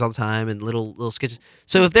their fingers all the time, and little sketches.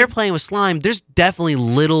 So if they're playing with slime, there's definitely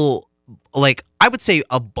little, like I would say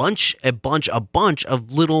a bunch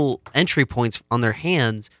of little entry points on their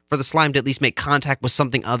hands for the slime to at least make contact with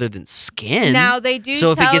something other than skin. Now they do.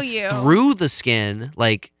 So if it tell gets you, through the skin,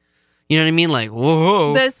 like, you know what I mean? Like,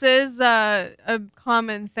 whoa. this is a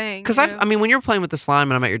common thing. Because when you're playing with the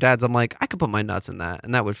slime and I'm at your dad's, I'm like, I could put my nuts in that,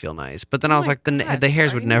 and that would feel nice. But then I was like, the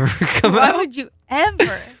hairs would never come Why out. would you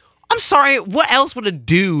ever? I'm sorry. What else would a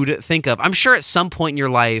dude think of? I'm sure at some point in your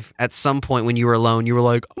life, at some point when you were alone, you were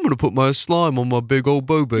like, I'm gonna put my slime on my big old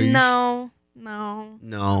boobies. No.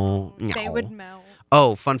 They would melt.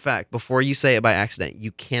 Oh, fun fact! Before you say it by accident,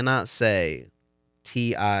 you cannot say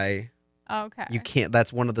T-I. Okay. You can't.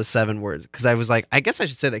 That's one of the 7 words. Because I was like, I guess I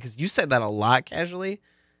should say that because you said that a lot casually,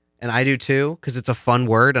 and I do too. Because it's a fun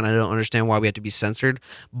word, and I don't understand why we have to be censored.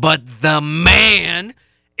 But the man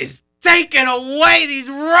is taking away these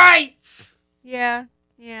rights. Yeah.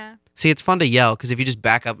 See, it's fun to yell because if you just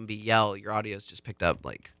back up and yell, your audio's just picked up.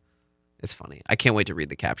 Like, it's funny. I can't wait to read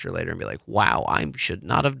the capture later and be like, wow, I should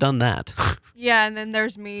not have done that. Yeah, and then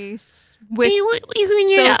there's me with so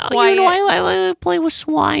quiet. I play with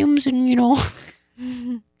slimes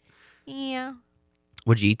and Yeah.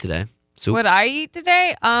 What'd you eat today? Soup? What I eat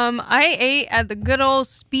today? I ate at the good old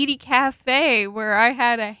Speedy Cafe where I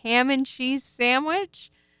had a ham and cheese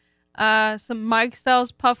sandwich, some Mike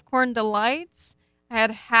Stell's Puffcorn Delights. I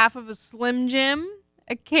had half of a Slim Jim,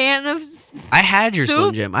 a can of I had your soup.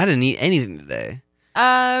 Slim Jim. I didn't eat anything today.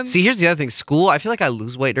 See, here's the other thing. School, I feel like I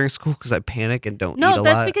lose weight during school because I panic and don't eat a lot. No,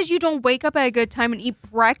 that's because you don't wake up at a good time and eat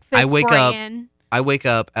breakfast. I wake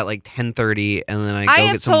up at like 10:30 and then I go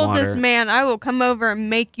get some water. I have told this man I will come over and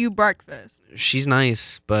make you breakfast. She's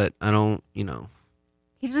nice, but I don't, He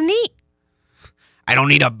doesn't eat. I don't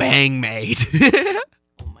need a bang maid.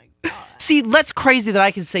 Oh my god. See, that's crazy that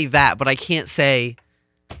I can say that, but I can't say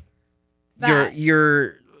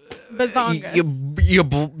your bazongas.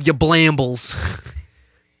 Your blambles.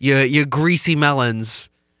 your greasy melons.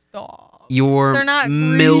 Stop. They're not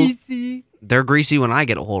greasy. They're greasy when I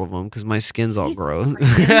get a hold of them because my skin's all gross.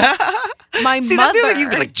 My See, mother. That's you'd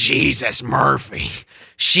be like, Jesus, Murphy.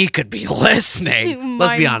 She could be listening.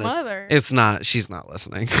 Let's be honest. Mother. It's not. She's not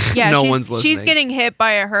listening. Yeah, no one's listening. She's getting hit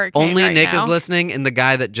by a hurricane. Only right Nick now. is listening and the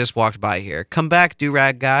guy that just walked by here. Come back,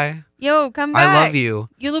 do-rag guy. Yo, come back. I love you.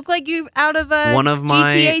 You look like you out of a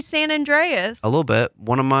GTA San Andreas. A little bit.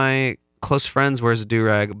 One of my close friends wears a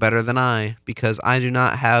do-rag better than I because I do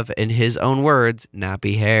not have, in his own words,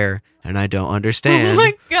 nappy hair. And I don't understand Oh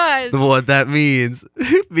my god. what that means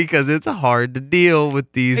because it's hard to deal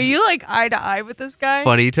with these Are you like eye to eye with this guy?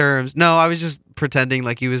 funny terms. No, I was just pretending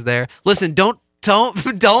like he was there. Listen, don't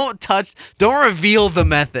touch, don't reveal the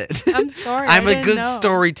method. I'm sorry. I'm I a didn't good know.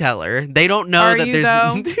 storyteller. They don't know Are that you, there's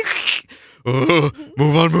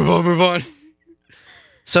move on.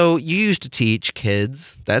 So you used to teach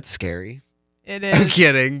kids. That's scary. It I'm is.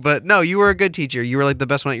 kidding, but no, you were a good teacher. You were like the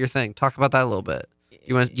best one at your thing. Talk about that a little bit.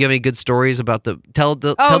 You have any good stories about tell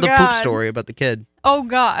the poop story about the kid? Oh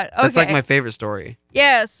god. Okay. That's like my favorite story.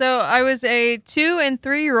 Yeah, so I was a 2 and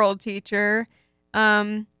 3-year-old teacher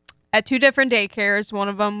at 2 different daycares. One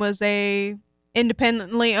of them was a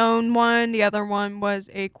independently owned one. The other one was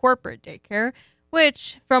a corporate daycare,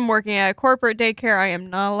 which from working at a corporate daycare, I am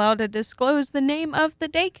not allowed to disclose the name of the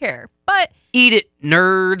daycare. But Eat it,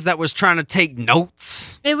 nerds that was trying to take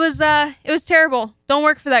notes. it was terrible. Don't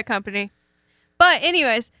work for that company. But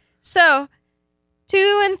anyways, so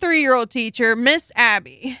 2 and 3-year-old teacher, Miss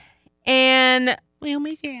Abby. And well,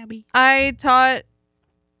 Miss Abby. I taught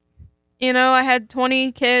I had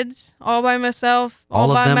 20 kids all by myself,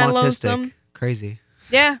 all of by them my autistic. lonesome. Crazy.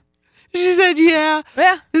 Yeah. She said, yeah.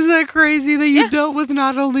 Yeah. Isn't that crazy that you dealt with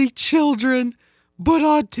not only children, but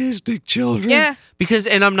autistic children? Yeah. Because,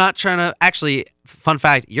 and I'm not trying to, actually, fun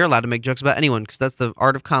fact, you're allowed to make jokes about anyone because that's the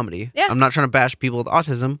art of comedy. Yeah. I'm not trying to bash people with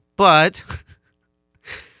autism, but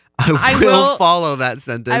I will follow that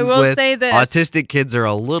sentence. I will with, say this. autistic kids are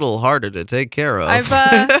a little harder to take care of. I'm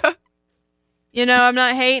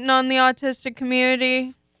not hating on the autistic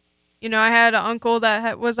community. I had an uncle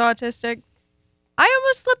that was autistic. I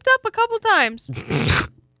almost slipped up a couple times.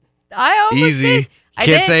 I almost Easy. did. I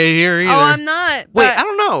Can't did. say it here either. Oh, I'm not. Wait, I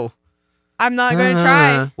don't know. I'm not going to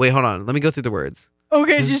try. Wait, hold on. Let me go through the words.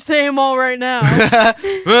 Okay, just say them all right now.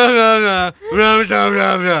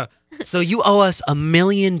 So you owe us $1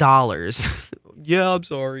 million. Yeah, I'm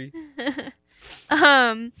sorry.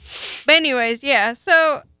 But anyways, yeah.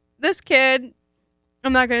 So this kid,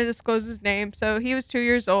 I'm not going to disclose his name. So he was 2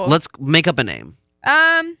 years old. Let's make up a name.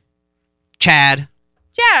 Chad,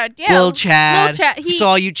 yeah. Little Chad. Little Chad. So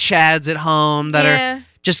all you Chads at home that are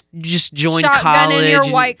just joined shotgun college. in your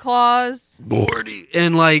and White Claws. Bordy.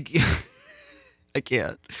 And like, I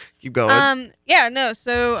can't. Keep going. Yeah, no.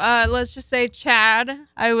 So let's just say Chad.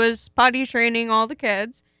 I was potty training all the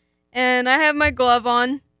kids. And I have my glove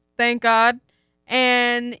on. Thank God.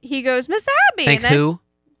 And he goes, Miss Abby. Thank who?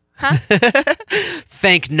 Huh?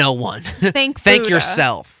 Thank no one. Thank Thank Buddha.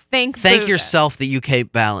 yourself. Thank Thank Buddha. yourself that you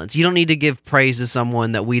keep balance. You don't need to give praise to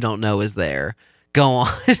someone that we don't know is there. Go on.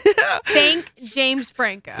 Thank James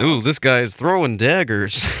Franco. Ooh, this guy is throwing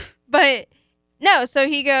daggers. But no, so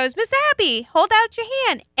he goes, Miss Abby, hold out your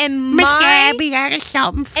hand. And Miss Abby, I got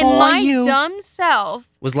something for and my you. dumb self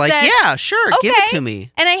Was like, said, yeah, sure, give it to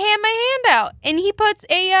me. And I hand my hand out, and he puts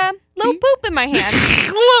a little poop in my hand.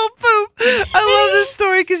 Little poop. I love this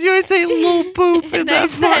story because you always say little poop in that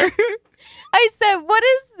part. I said, what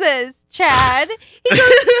is this, Chad? He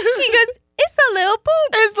goes, it's a little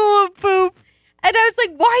poop. It's a little poop. And I was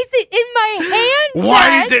like, why is it in my hand, Why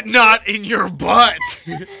Chad? is it not in your butt?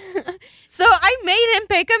 So I made him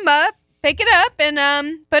pick it up,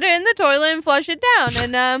 and put it in the toilet and flush it down.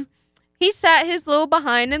 And he sat his little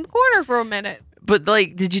behind in the corner for a minute. But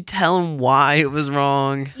like, did you tell him why it was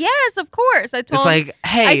wrong? Yes, of course. I told It's him. like,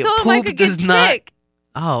 hey, I told him I poop could does get not. sick.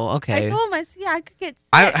 Oh, okay. I told him, I could get sick.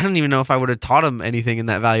 I don't even know if I would have taught him anything in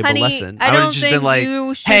that valuable Honey, lesson. I would have don't just think been like,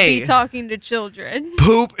 you should hey, be talking to children.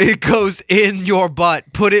 poop, it goes in your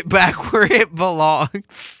butt. Put it back where it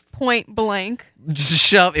belongs. Point blank. Just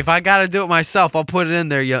shove. If I got to do it myself, I'll put it in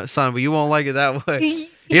there, son, but you won't like it that way.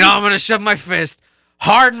 I'm going to shove my fist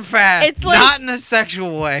hard and fast. It's like, not in a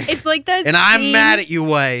sexual way. It's like that and scene, I'm mad at you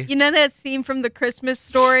way. You know that scene from The Christmas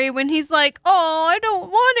Story when he's like, oh, I don't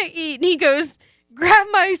want to eat. And he goes, grab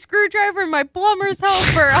my screwdriver and my plumber's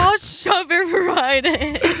helper. I'll shove it right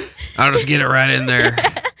in. I'll just get it right in there.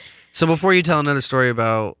 So before you tell another story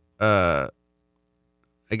about, I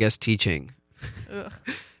guess, teaching.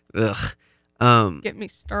 Ugh. Get me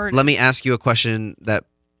started. Let me ask you a question that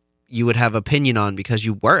you would have opinion on because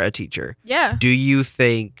you were a teacher. Yeah. Do you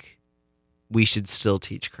think we should still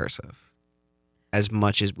teach cursive as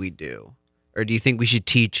much as we do? Or do you think we should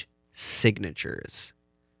teach signatures?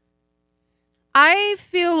 I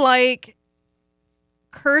feel like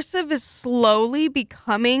cursive is slowly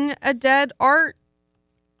becoming a dead art.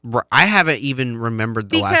 I haven't even remembered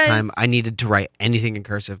the last time Because- I needed to write anything in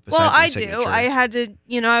cursive besides Well, my I signature. do. I had to,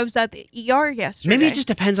 I was at the ER yesterday. Maybe it just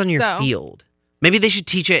depends on your So- field. Maybe they should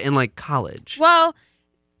teach it in like college. Well,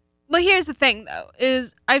 but here's the thing though,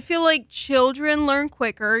 is I feel like children learn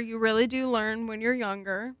quicker. You really do learn when you're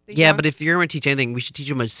younger. Yeah, but if you're going to teach anything, we should teach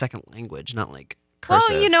them a second language, not like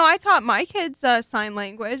cursive. Well, I taught my kids sign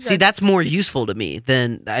language. See, that's more useful to me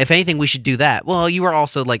than, if anything, we should do that. Well, you were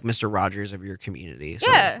also like Mr. Rogers of your community.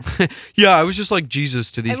 So. Yeah. Yeah, I was just like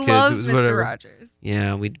Jesus to these kids. love It was Mr. whatever. Rogers.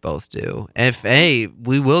 Yeah, we both do.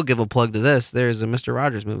 We will give a plug to this. There's a Mr.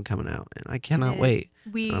 Rogers movie coming out, and I cannot wait.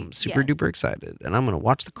 I'm super duper excited, and I'm going to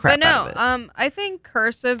watch the crap out of it. I think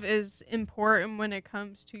cursive is important when it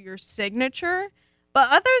comes to your signature.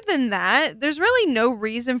 But other than that, there's really no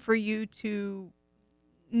reason for you to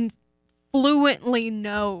fluently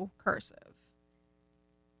know cursive.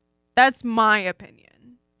 That's my opinion.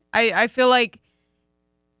 I feel like,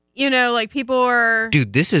 like people are...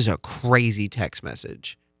 Dude, this is a crazy text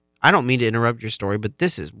message. I don't mean to interrupt your story, but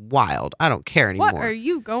this is wild. I don't care anymore. What are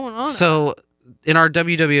you going on So, in our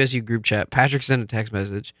WWSU group chat, Patrick sent a text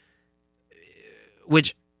message,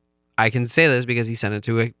 which I can say this because he sent it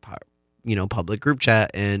to a public group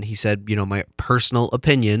chat, and he said, my personal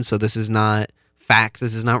opinion. So this is not fact.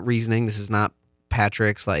 This is not reasoning. This is not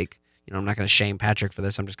Patrick's I'm not going to shame Patrick for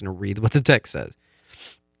this. I'm just going to read what the text says.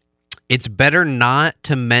 It's better not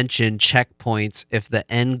to mention checkpoints if the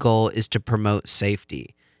end goal is to promote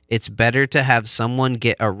safety. It's better to have someone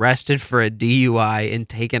get arrested for a DUI and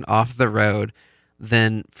taken off the road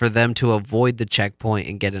than for them to avoid the checkpoint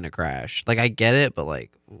and get in a crash. Like, I get it, but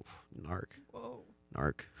like, oof, narc. Whoa.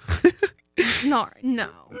 Narc. No.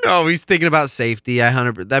 No, he's thinking about safety.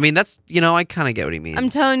 I mean, that's, I kind of get what he means. I'm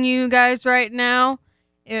telling you guys right now,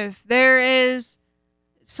 if there is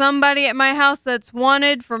somebody at my house that's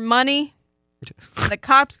wanted for money, the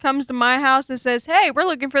cops comes to my house and says, hey, we're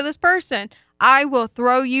looking for this person, I will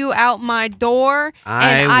throw you out my door,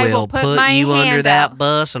 and I will put my you hand under that out.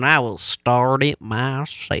 bus, and I will start it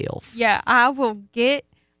myself. Yeah, I will get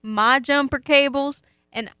my jumper cables,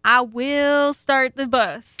 and I will start the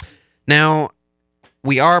bus. Now,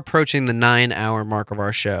 we are approaching the 9-hour mark of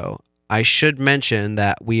our show. I should mention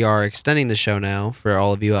that we are extending the show now for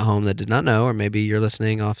all of you at home that did not know, or maybe you're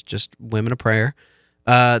listening off just Women of Prayer.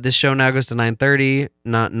 This show now goes to 9:30,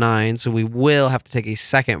 not 9, so we will have to take a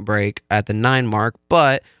second break at the 9 mark,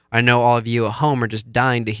 but I know all of you at home are just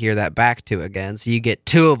dying to hear that back to again, so you get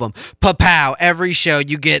 2 of them. Pa-pow! Every show,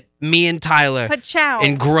 you get me and Tyler Pa-chow.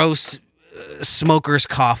 in gross smoker's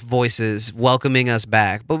cough voices welcoming us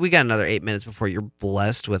back, but we got another 8 minutes before you're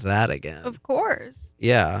blessed with that again. Of course.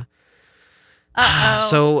 Yeah. Uh-oh.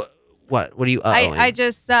 So, what do you uh-ohing? I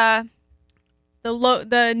just, the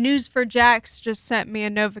News4Jax just sent me a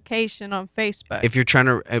notification on Facebook. If you're trying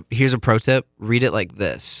to, here's a pro tip, read it like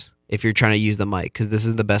this if you're trying to use the mic, because this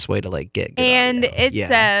is the best way to like get good and audio. it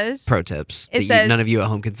says... Pro tips it that says, none of you at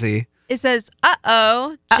home can see. It says,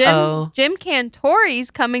 Jim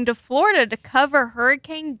Cantori's coming to Florida to cover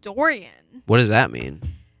Hurricane Dorian. What does that mean?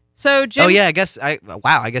 So Jim... Oh, yeah, I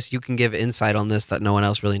guess you can give insight on this that no one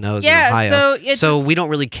else really knows in Yeah, Ohio. so So we don't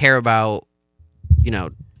really care about,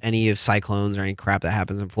 any of cyclones or any crap that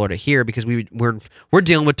happens in Florida here, because we're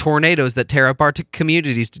dealing with tornadoes that tear up our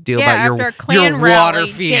communities to deal about your water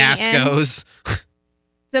fiascos.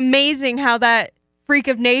 It's amazing how that freak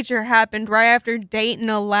of nature happened right after Dayton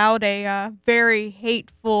allowed a very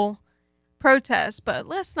hateful protest, but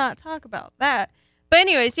let's not talk about that. But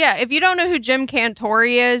anyways, yeah, if you don't know who Jim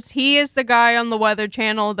Cantori is, he is the guy on the Weather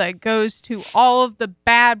Channel that goes to all of the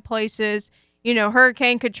bad places.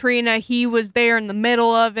 Hurricane Katrina, he was there in the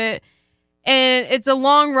middle of it. And it's a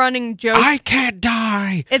long-running joke. I can't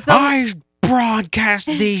die. I broadcast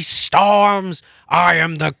these storms. I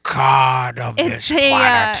am the god of this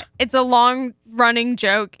planet. It's a long-running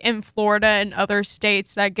joke in Florida and other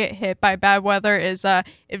states that get hit by bad weather is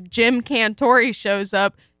if Jim Cantori shows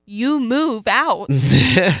up, you move out.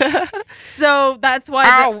 So that's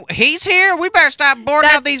why... he's here. We better stop boarding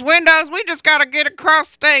up these windows. We just got to get across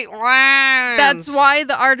state lines. That's why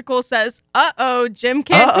the article says, Jim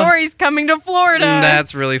Cantori's coming to Florida.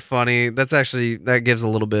 That's really funny. That gives a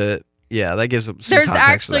little bit... Yeah, that gives some There's context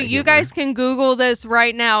actually, for that you humor. guys can Google this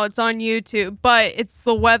right now. It's on YouTube, but it's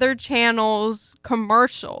the Weather Channel's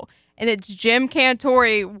commercial. And it's Jim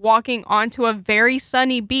Cantori walking onto a very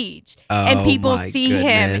sunny beach, and people see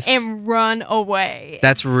him and run away.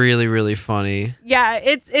 That's really, really funny. Yeah,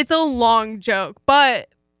 it's a long joke, but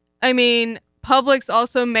I mean, Publix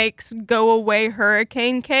also makes go away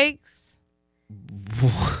hurricane cakes.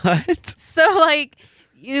 What? So like,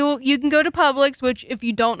 you can go to Publix, which if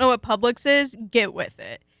you don't know what Publix is, get with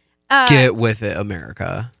it. Get with it,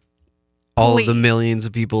 America. All of the millions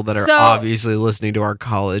of people that are obviously listening to our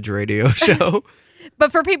college radio show.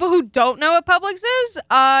 But for people who don't know what Publix is,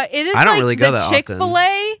 it is I don't like really go the that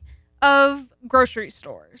Chick-fil-A of grocery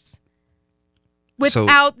stores.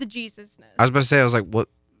 Without the Jesus-ness. I was about to say, what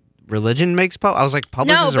religion makes Publix? I was like, Publix is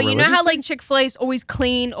a religious No, but you know how thing? like Chick-fil-A is always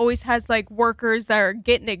clean, always has like workers that are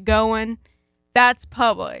getting it going? That's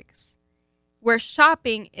Publix. Where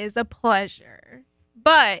shopping is a pleasure.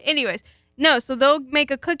 But anyways, no, so they'll make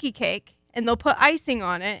a cookie cake and they'll put icing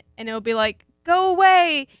on it and it'll be like, go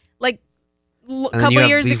away. Like a couple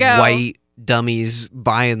years ago. White dummies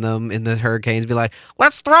buying them in the hurricanes be like,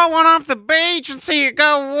 let's throw one off the beach and see it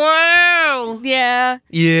go well. Yeah.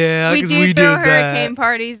 Yeah, we because do we throw did hurricane that.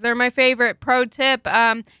 parties. They're my favorite. Pro tip.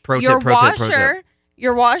 Pro tip.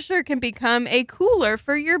 Your washer can become a cooler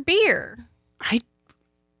for your beer. I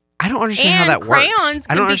don't understand how that works. Crayons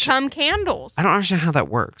can become candles. I don't understand how that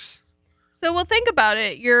works. So, well, think about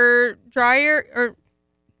it. Your dryer,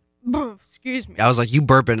 excuse me. I was like, you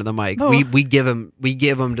burp into the mic. Oh. We give them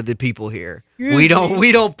to the people here. We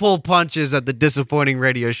don't pull punches at the Disappointing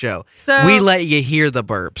radio show. So we let you hear the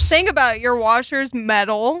burps. Think about it. Your washer's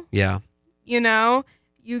metal. Yeah.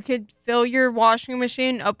 You could fill your washing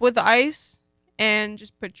machine up with ice and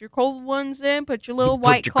just put your cold ones in. Put your little You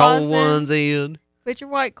white put your claws cold in. ones in. Put your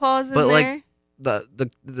white claws in But there. like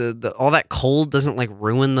the all that cold doesn't like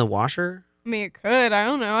ruin the washer. I mean, it could. I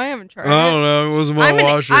don't know. I haven't tried. I don't know. It wasn't my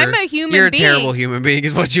washer. I'm a human You're being. a terrible human being,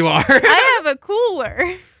 is what you are. I have a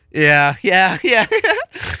cooler. Yeah. Yeah.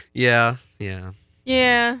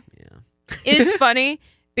 Yeah. It's funny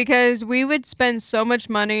because we would spend so much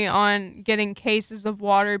money on getting cases of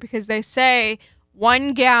water because they say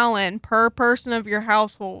 1 gallon per person of your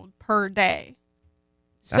household per day.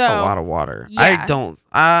 That's a lot of water. Yeah. I don't.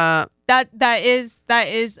 That is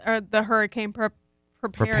the hurricane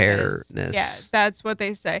preparedness. Yeah, that's what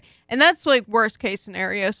they say, and that's like worst case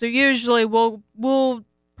scenario. So usually we'll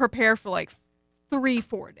prepare for like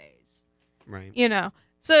 3-4 days. Right. You know,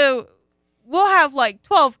 so we'll have like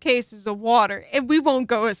 12 cases of water, and we won't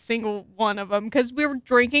go a single one of them because we were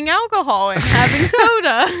drinking alcohol and having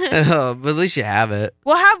soda. But at least you have it.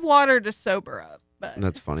 We'll have water to sober up. But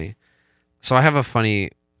That's funny. So I have a funny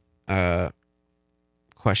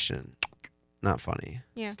question. Not funny.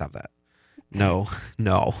 Yeah. Stop that. No.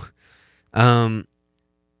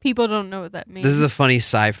 People don't know what that means. This is a funny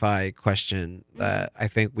sci-fi question that I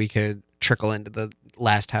think we could trickle into the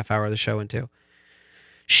last half hour of the show into.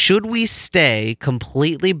 Should we stay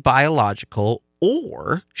completely biological,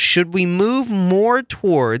 or should we move more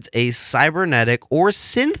towards a cybernetic or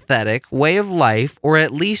synthetic way of life, or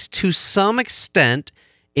at least to some extent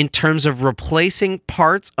in terms of replacing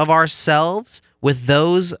parts of ourselves with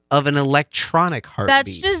those of an electronic heartbeat?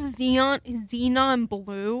 That's just Xenon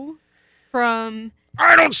Blue from...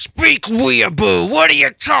 I don't speak weeaboo. What are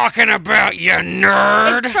you talking about, you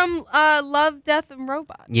nerd? It's from Love, Death, and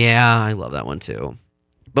Robots. Yeah, I love that one too.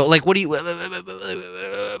 But like, what do you think?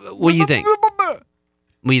 What do you think?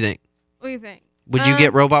 What do you think? Would you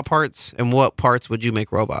get robot parts? And what parts would you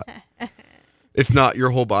make robot? If not your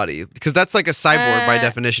whole body, because that's like a cyborg by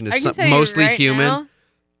definition. Is mostly right human.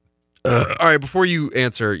 All right, before you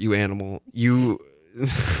answer, you animal, you.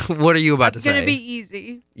 What are you about to say? It's gonna be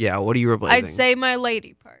easy. Yeah, what are you replacing? I'd say my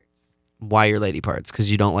lady parts. Why your lady parts? Because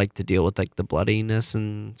you don't like to deal with like the bloodiness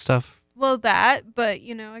and stuff. Well, that, but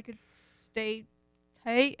you know, I could stay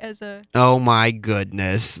tight as a. Oh my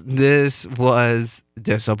goodness, this was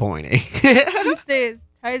disappointing. Stay as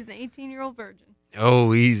tight as an 18-year-old virgin.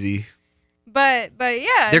 Oh, easy. But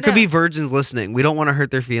yeah, there could be virgins listening. We don't want to hurt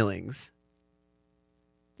their feelings.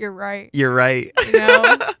 You're right. You're right. You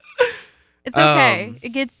know? It's okay. It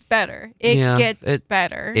gets better. It gets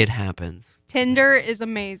better. It happens. Tinder is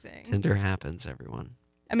amazing. Tinder happens, everyone.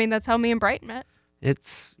 I mean, that's how me and Bright met.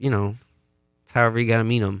 It's, it's however you got to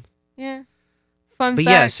meet them. Yeah. Fun But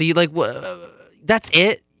fact. yeah, so you like, that's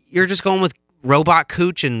it? You're just going with robot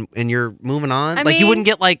cooch and you're moving on? I you mean- wouldn't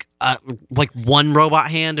get like one robot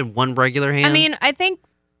hand and one regular hand? I mean, I think,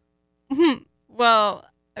 well,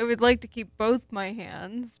 I would like to keep both my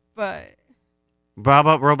hands, but. How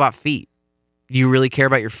about robot feet? Do you really care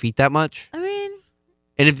about your feet that much? I mean.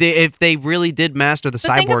 And if they really did master the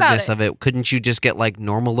But think about cyborgness of it, couldn't you just get like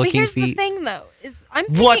normal But looking here's feet? the thing, though, is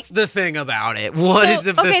What's the thing about it? What is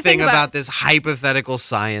the okay, thing think about about it. this hypothetical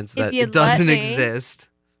science that you'd it doesn't let me- exist?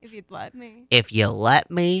 If you'd let me. If you let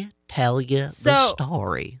me tell you the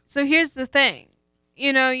story. So here's the thing.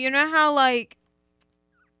 You know how, like,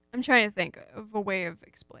 I'm trying to think of a way of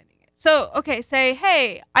explaining it. So, okay, say,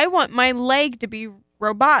 hey, I want my leg to be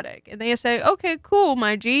robotic. And they say, okay, cool,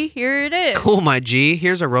 my G, here it is. Cool, my G.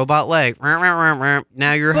 Here's a robot leg.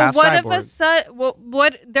 Now you're But half what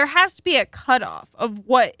cyborg. if there has to be a cutoff of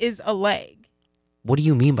what is a leg? What do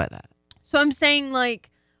you mean by that? So I'm saying, like,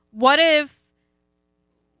 what if...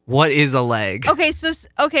 What is a leg? Okay,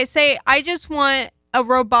 say I just want a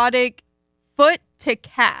robotic foot to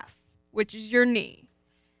calf, which is your knee.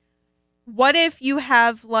 What if you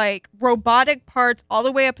have like robotic parts all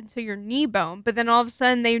the way up until your knee bone, but then all of a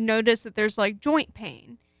sudden they notice that there's like joint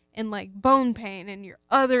pain and like bone pain in your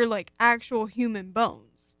other like actual human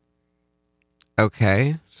bones?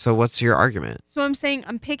 Okay, so what's your argument? So I'm saying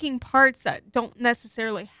I'm picking parts that don't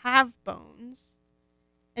necessarily have bones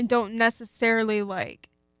and don't necessarily like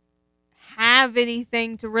have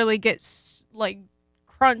anything to really get like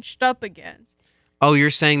crunched up against. Oh,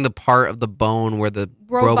 you're saying the part of the bone where the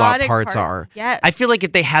robot Robotic parts part, are. yes. I feel like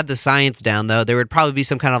if they had the science down, though, there would probably be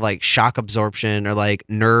some kind of like shock absorption or like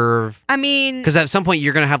nerve. I mean, because at some point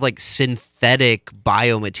you're going to have like synthetic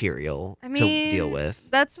biomaterial to deal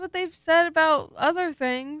with. That's what they've said about other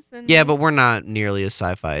things. And Yeah, but we're not nearly as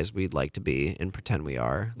sci-fi as we'd like to be and pretend we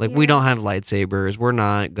are. Like, we don't have lightsabers. We're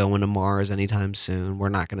not going to Mars anytime soon. We're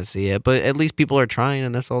not going to see it. But at least people are trying,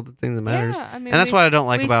 and that's all the thing that matters. Yeah, I mean, and that's what I don't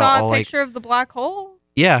like about saw all a like. picture of the black hole.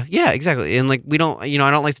 Yeah, exactly. And like we don't, I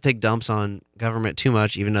don't like to take dumps on government too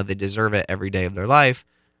much, even though they deserve it every day of their life.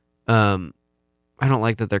 I don't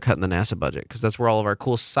like that they're cutting the NASA budget because that's where all of our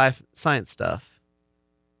cool science stuff.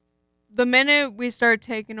 The minute we start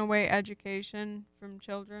taking away education from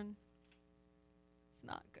children, it's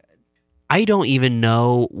not good. I don't even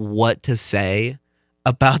know what to say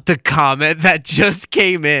about the comment that just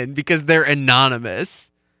came in because they're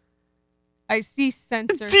anonymous. I see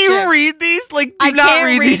censorship. Do you read these? Like, do not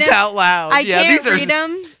read these out loud. I can't read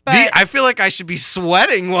them. But I feel like I should be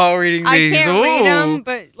sweating while reading these. I can't read them,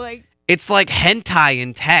 but like. It's like hentai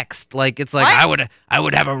in text. Like, it's like I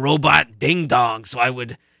would have a robot ding dong, so I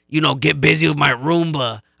would, get busy with my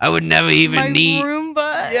Roomba. I would never even need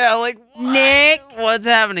Roomba. Yeah, like what? Nick. What's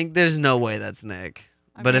happening? There's no way that's Nick.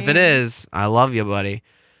 But if it is, I love you, buddy.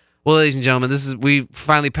 Well, ladies and gentlemen, we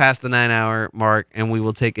finally passed the 9-hour mark, and we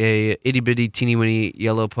will take a itty bitty teeny weeny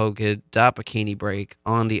yellow polka dot bikini break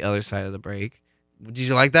on the other side of the break. Did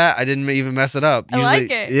you like that? I didn't even mess it up. I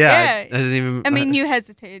like it. Yeah. I didn't even. I mean, you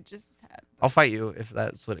hesitated just a tad. I'll fight you if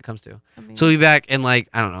that's what it comes to. So we'll be back in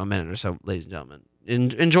a minute or so, ladies and gentlemen.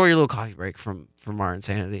 Enjoy your little coffee break from our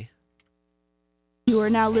insanity. You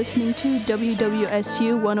are now listening to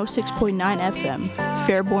WWSU 106.9 FM,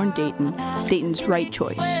 Fairborn, Dayton. Dayton's right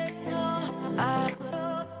choice.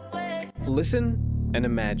 Listen and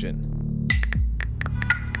imagine.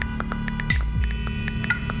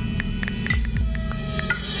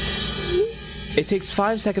 It takes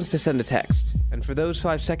 5 seconds to send a text, and for those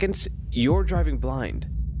 5 seconds, you're driving blind.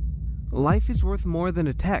 Life is worth more than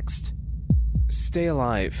a text. Stay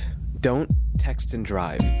alive. Don't text and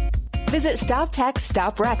drive. Visit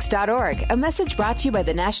StopTextStopWrecks.org, a message brought to you by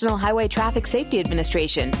the National Highway Traffic Safety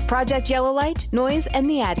Administration, Project Yellow Light, Noise, and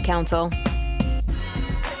the Ad Council.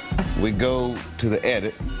 We go to the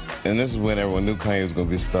edit, and this is when everyone knew Kanye was going to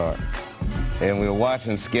be a star. And we were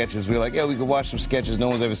watching sketches. We were like, we could watch some sketches. No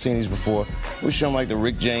one's ever seen these before. We show them like the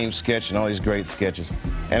Rick James sketch and all these great sketches.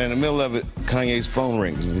 And in the middle of it, Kanye's phone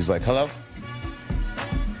rings, and he's like, hello?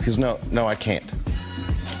 He goes, no, I can't.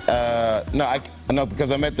 No,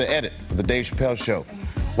 because I'm at the edit for the Dave Chappelle show,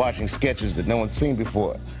 watching sketches that no one's seen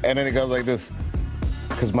before. And then it goes like this,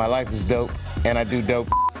 because my life is dope, and I do dope,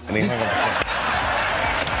 and he hung up the phone.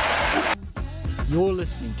 You're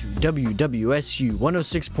listening to WWSU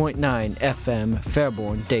 106.9 FM,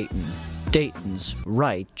 Fairborn, Dayton. Dayton's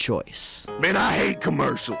right choice. Man, I hate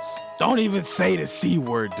commercials. Don't even say the C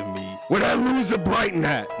word to me. Where that loser Brighton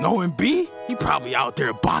at? Knowing B? He probably out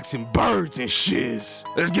there boxing birds and shiz.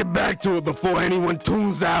 Let's get back to it before anyone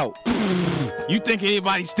tunes out. You think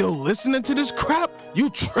anybody's still listening to this crap? You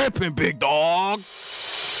tripping, big dog.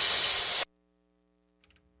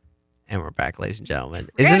 And we're back, ladies and gentlemen.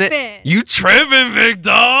 Isn't it? You tripping, big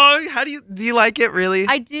dog? Do you like it, really?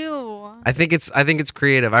 I do. I think it's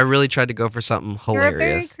creative. I really tried to go for something hilarious. You're a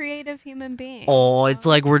very creative human being. Oh, it's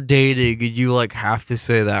like we're dating and you have to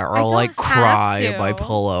say that or I'll cry in my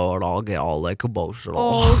pillow and I'll get all emotional.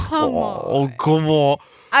 Oh, come on. Oh, come on.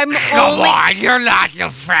 Come on, you're not the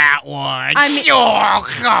fat one.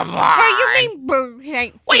 Come on. What do you mean booze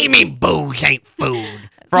ain't food? What do you mean booze ain't food?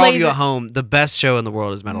 For all of you at home, the best show in the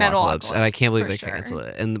world is Metalocalypse, and I can't believe they canceled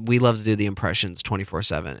it. And we love to do the impressions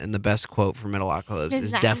 24/7. And the best quote from Metalocalypse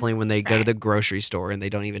is definitely when they go to the grocery store and they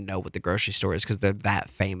don't even know what the grocery store is because they're that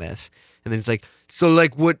famous. And then it's like,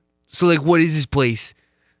 what is this place?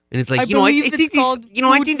 And it's like, I think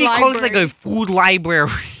they call it like a food library.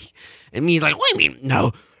 And he's like, what do you mean?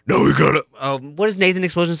 No, we gotta. What does Nathan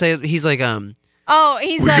Explosion say? He's like, we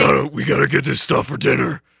gotta get this stuff for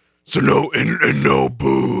dinner. So no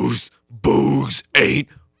booze. Booze ain't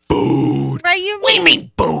food. Right, what do you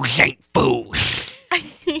mean booze ain't food?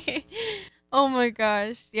 Oh my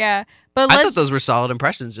gosh, yeah. But I thought those were solid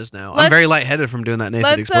impressions just now. I'm very lightheaded from doing that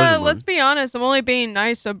Nathan Explosion one. Let's be honest. I'm only being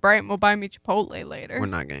nice so Brighton will buy me Chipotle later. We're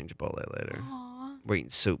not getting Chipotle later. Aww. We're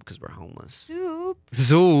eating soup because we're homeless. Soup.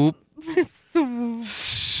 Soup.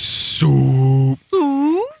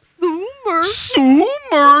 Murphy. Sue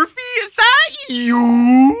Murphy, is that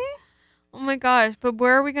you? Oh my gosh, but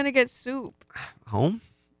where are we going to get soup? Home?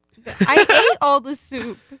 I ate all the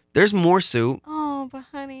soup. There's more soup. Oh, but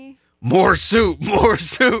honey. More soup.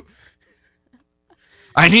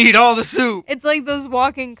 I need all the soup. It's like those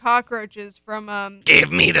walking cockroaches from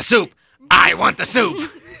Give me the soup. I want the soup.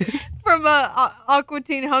 From Aqua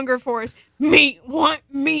Teen Hunger Force. Meat, want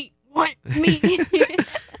meat.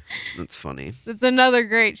 That's funny. That's another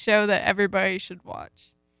great show that everybody should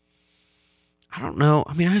watch. I don't know.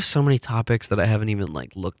 I mean, I have so many topics that I haven't even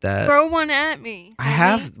looked at. Throw one at me. I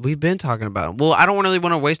have. We've been talking about them. Well, I don't really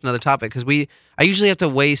want to waste another topic because I usually have to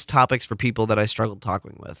waste topics for people that I struggle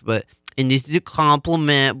talking with. But And this is a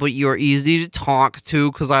compliment, but you're easy to talk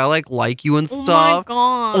to because I like you and stuff. Oh my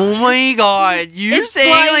god. Oh my god. You're It's saying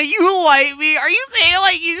like- like you like me? Are you saying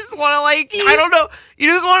like you just want to like, I don't know, you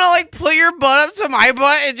just want to like put your butt up to my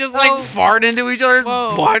butt and just like fart into each other's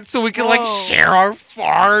butts so we can like share our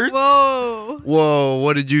farts? Whoa,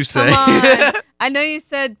 what did you say? Come on. I know you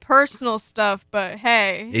said personal stuff, but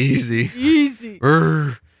hey. Easy. Easy.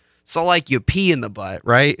 So like you pee in the butt,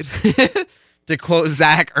 right? To quote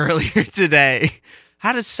Zach earlier today,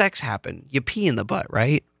 how does sex happen? You pee in the butt,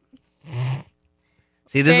 right?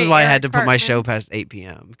 See, this is why I had to put my show past 8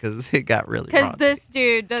 p.m. because it got really Because wrong. this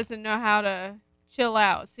dude doesn't know how to chill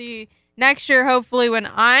out. See, next year, hopefully, when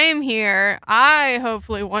I'm here, I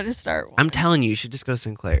hopefully want to start one. I'm telling you should just go to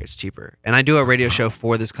Sinclair. It's cheaper. And I do a radio show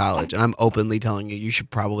for this college, and I'm openly telling you should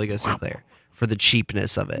probably go to Sinclair for the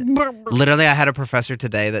cheapness of it. Literally, I had a professor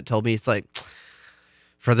today that told me, it's like,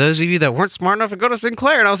 for those of you that weren't smart enough to go to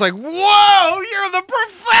Sinclair, and I was like, whoa, you're the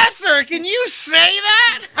professor. Can you say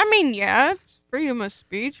that? I mean, yeah, it's freedom of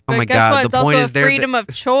speech. But Oh my guess God, what? the It's point also is they're freedom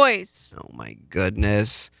of choice. Oh my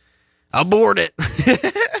goodness. Abort it.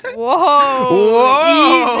 Whoa.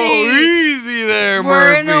 Easy there,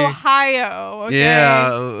 We're in Murphy. Ohio. Okay?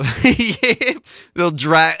 Yeah. They'll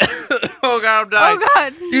drag. Oh God, I'm dying. Oh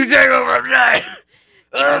God. You take over, I'm dying.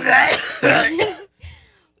 Okay.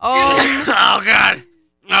 Oh God.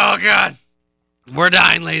 Oh God. We're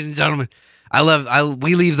dying, ladies and gentlemen.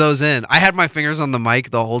 We leave those in. I had my fingers on the mic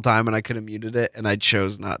the whole time and I could have muted it and I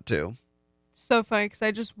chose not to. So funny because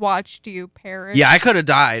I just watched you perish. Yeah, I could have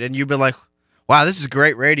died and you'd been like, wow, this is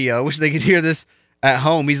great radio. I wish they could hear this at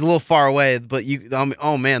home. He's a little far away, but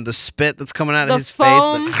oh man, the spit that's coming out of his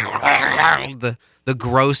foam. face, the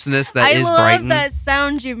grossness that is I love Brighton. that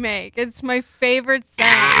sound you make. It's my favorite sound.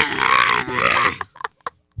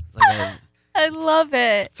 I love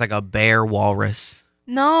it. It's like a bear walrus.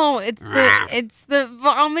 No, it's the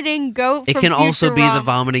vomiting goat. It from can also be the Futurama.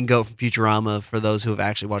 vomiting goat from Futurama for those who have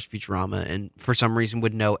actually watched Futurama and for some reason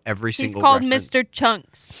would know every He's single called reference. Mr.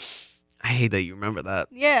 Chunks. I hate that you remember that.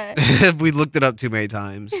 Yeah. We looked it up too many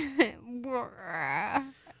times.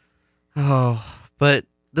 Oh, but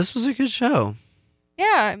this was a good show.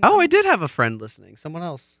 Yeah. Oh, I did have a friend listening. Someone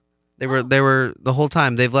else. They were the whole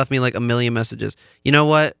time. They've left me like a million messages. You know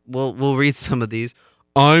what? We'll read some of these.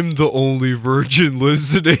 I'm the only virgin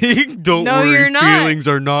listening. Don't No, worry, you're not. feelings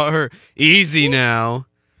are not hurt. Easy now.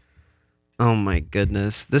 Oh my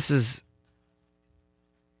goodness. This is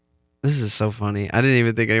so funny. I didn't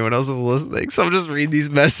even think anyone else was listening. So I'm just reading these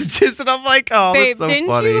messages and I'm like, oh, Babe, that's so didn't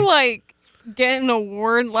funny. you like get an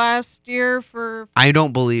award last year for? I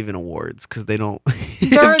don't believe in awards because they don't.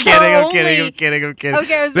 They're I'm kidding. the I'm kidding. only- I'm kidding. I'm kidding.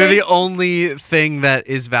 Okay, I was They're very- the only thing that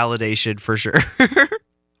is validation for sure.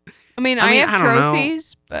 I mean, I have I don't know.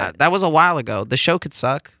 trophies, but That was a while ago. The show could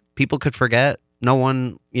suck. People could forget. No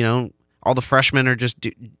one, all the freshmen are just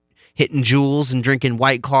hitting jewels and drinking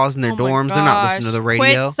White Claws in their oh my dorms. They're not gosh. listening to the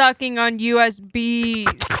radio. Quit sucking on USBs.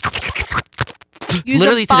 Use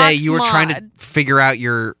Literally a today, box you were trying to mod. figure out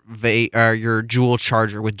your Juul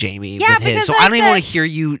charger with Jamie Yeah, with his. because So I I don't even want to said- hear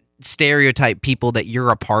you stereotype people that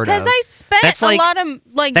you're a part of. Because I spent That's a like- lot of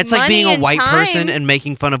like That's like money being a and white time. person and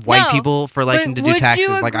making fun of white No, people for liking but to do would taxes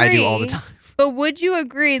you like I do all the agree- time. But would you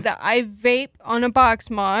agree that I vape on a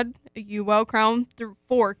box mod, a UL Crown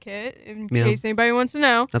 4 kit, in Yeah. case anybody wants to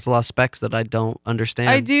know? That's a lot of specs that I don't understand.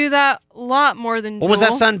 I do that a lot more than What was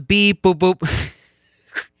that, Juul. son? Beep, boop, boop.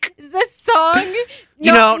 Is this song?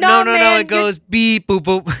 No, man, it goes beep, boop,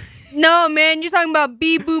 boop. No, man, you're talking about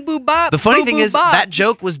beep, boo, boo, bop. The funny boo, thing boo, is bop. that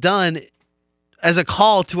joke was done as a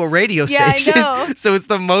call to a radio Yeah, I station. know. So it's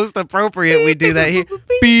the most appropriate we do that here.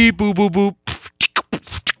 Beep, boop, boop, boop.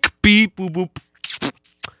 Beep, boop, boop.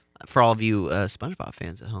 For all of you SpongeBob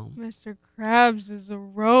fans at home. Mr. Krabs is a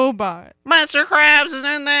robot. Mr. Krabs is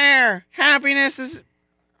in there. Happiness is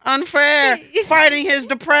unfair. Fighting his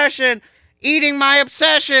depression. Eating my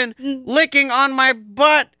obsession. Licking on my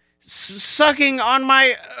butt. Sucking on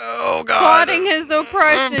my... Oh, God. Plotting his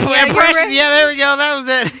oppression. Yeah, you're Impression. right. Yeah, there we go. That was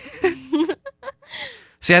it.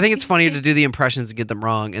 See, I think it's funnier to do the impressions and get them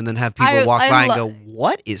wrong and then have people walk by and go,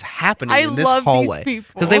 what is happening in this love hallway? these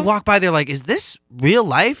people. Because they walk by, they're like, is this real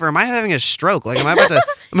life or am I having a stroke? Like, am I about to...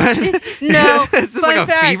 No. Is this like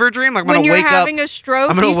a fever dream? Like, I'm when going to you're wake up... having a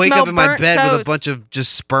stroke, I'm going you to wake smell up in my burnt bed with a toast. bunch of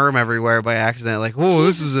just sperm everywhere by accident. Like, whoa,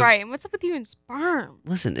 this was a... Right. And what's up with you and sperm?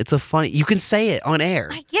 Listen, it's a funny... You can say it on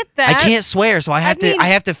air. I get that. I can't swear, so I have mean, to. I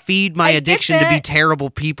have to feed my I get addiction to be that.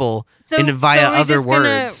 terrible people So, and via so we're other just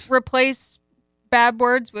words. Gonna replace bad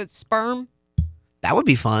words with sperm. That would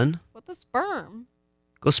be fun. What the sperm?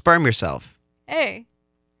 Go sperm yourself. Hey.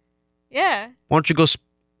 Yeah. Why don't you go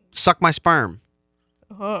suck my sperm?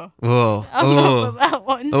 Oh, I don't know about that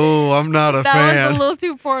one. Oh, I'm not a that fan. That one's a little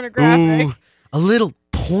too pornographic. Ooh, a little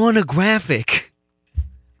pornographic.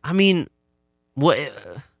 I mean,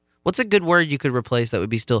 what's a good word you could replace that would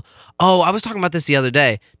be still... Oh, I was talking about this the other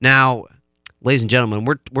day. Now, ladies and gentlemen,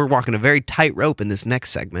 we're walking a very tight rope in this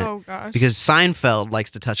next segment. Oh, gosh. Because Seinfeld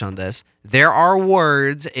likes to touch on this. There are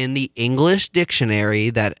words in the English dictionary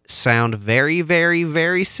that sound very, very,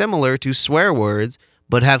 very similar to swear words,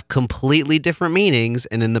 but have completely different meanings.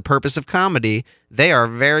 And in the purpose of comedy, they are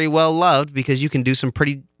very well loved because you can do some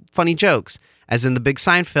pretty funny jokes. As in the big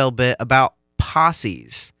Seinfeld bit about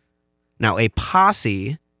posses. Now, a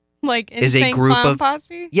posse like is a group of...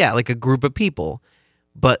 Posse? Yeah, like a group of people.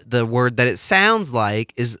 But the word that it sounds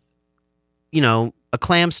like is, a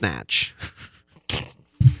clam snatch.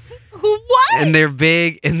 What? And their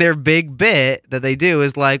big bit that they do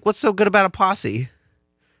is like, what's so good about a posse?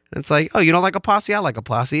 And it's like, oh, you don't like a posse? I like a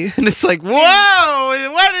posse. And it's like,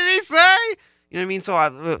 whoa, what did he say? You know what I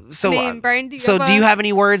mean? Brian, do you have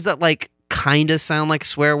any words that like kind of sound like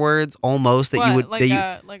swear words almost that what, you would like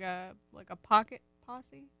a pocket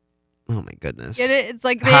posse? Oh my goodness. Get it? It's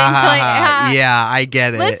like they yeah, I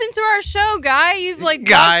get it. Listen to our show, guy. You've like walked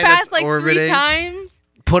past like orbiting 3 times.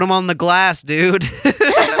 Put them on the glass, dude.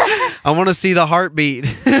 I want to see the heartbeat.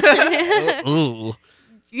 Ooh.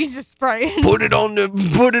 Jesus, Brian. Put it on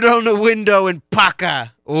the window and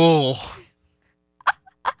paka. Oh.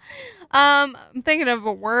 I'm thinking of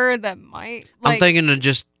a word that might. I'm thinking of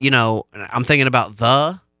just I'm thinking about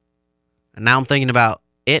the, and now I'm thinking about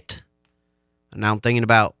it, and now I'm thinking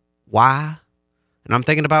about why, and I'm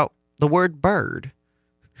thinking about the word bird.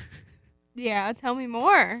 Yeah, tell me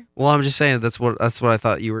more. Well, I'm just saying that's what I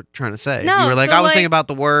thought you were trying to say. No, you were like, I was thinking about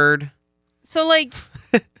the word. So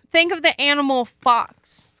think of the animal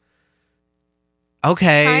fox.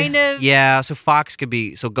 Okay. Kind of. Yeah, so fox could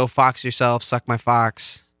be, so go fox yourself, suck my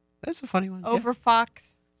fox. That's a funny one. Over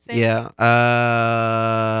fox. Same. Yeah.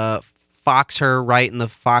 Fox her right in the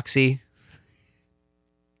foxy.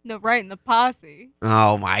 No, right in the posse.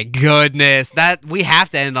 Oh my goodness. That we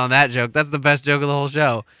have to end on that joke. That's the best joke of the whole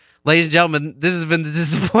show. Ladies and gentlemen, this has been the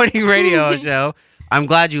Disappointing Radio Show. I'm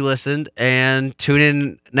glad you listened, and tune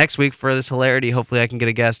in next week for this hilarity. Hopefully I can get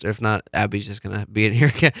a guest. If not, Abby's just going to be in here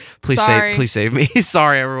again. Please save me.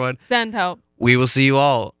 Sorry, everyone. Send help. We will see you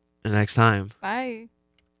all next time. Bye.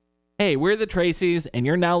 Hey, we're the Tracys, and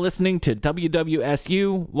you're now listening to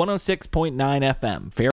WWSU 106.9 FM.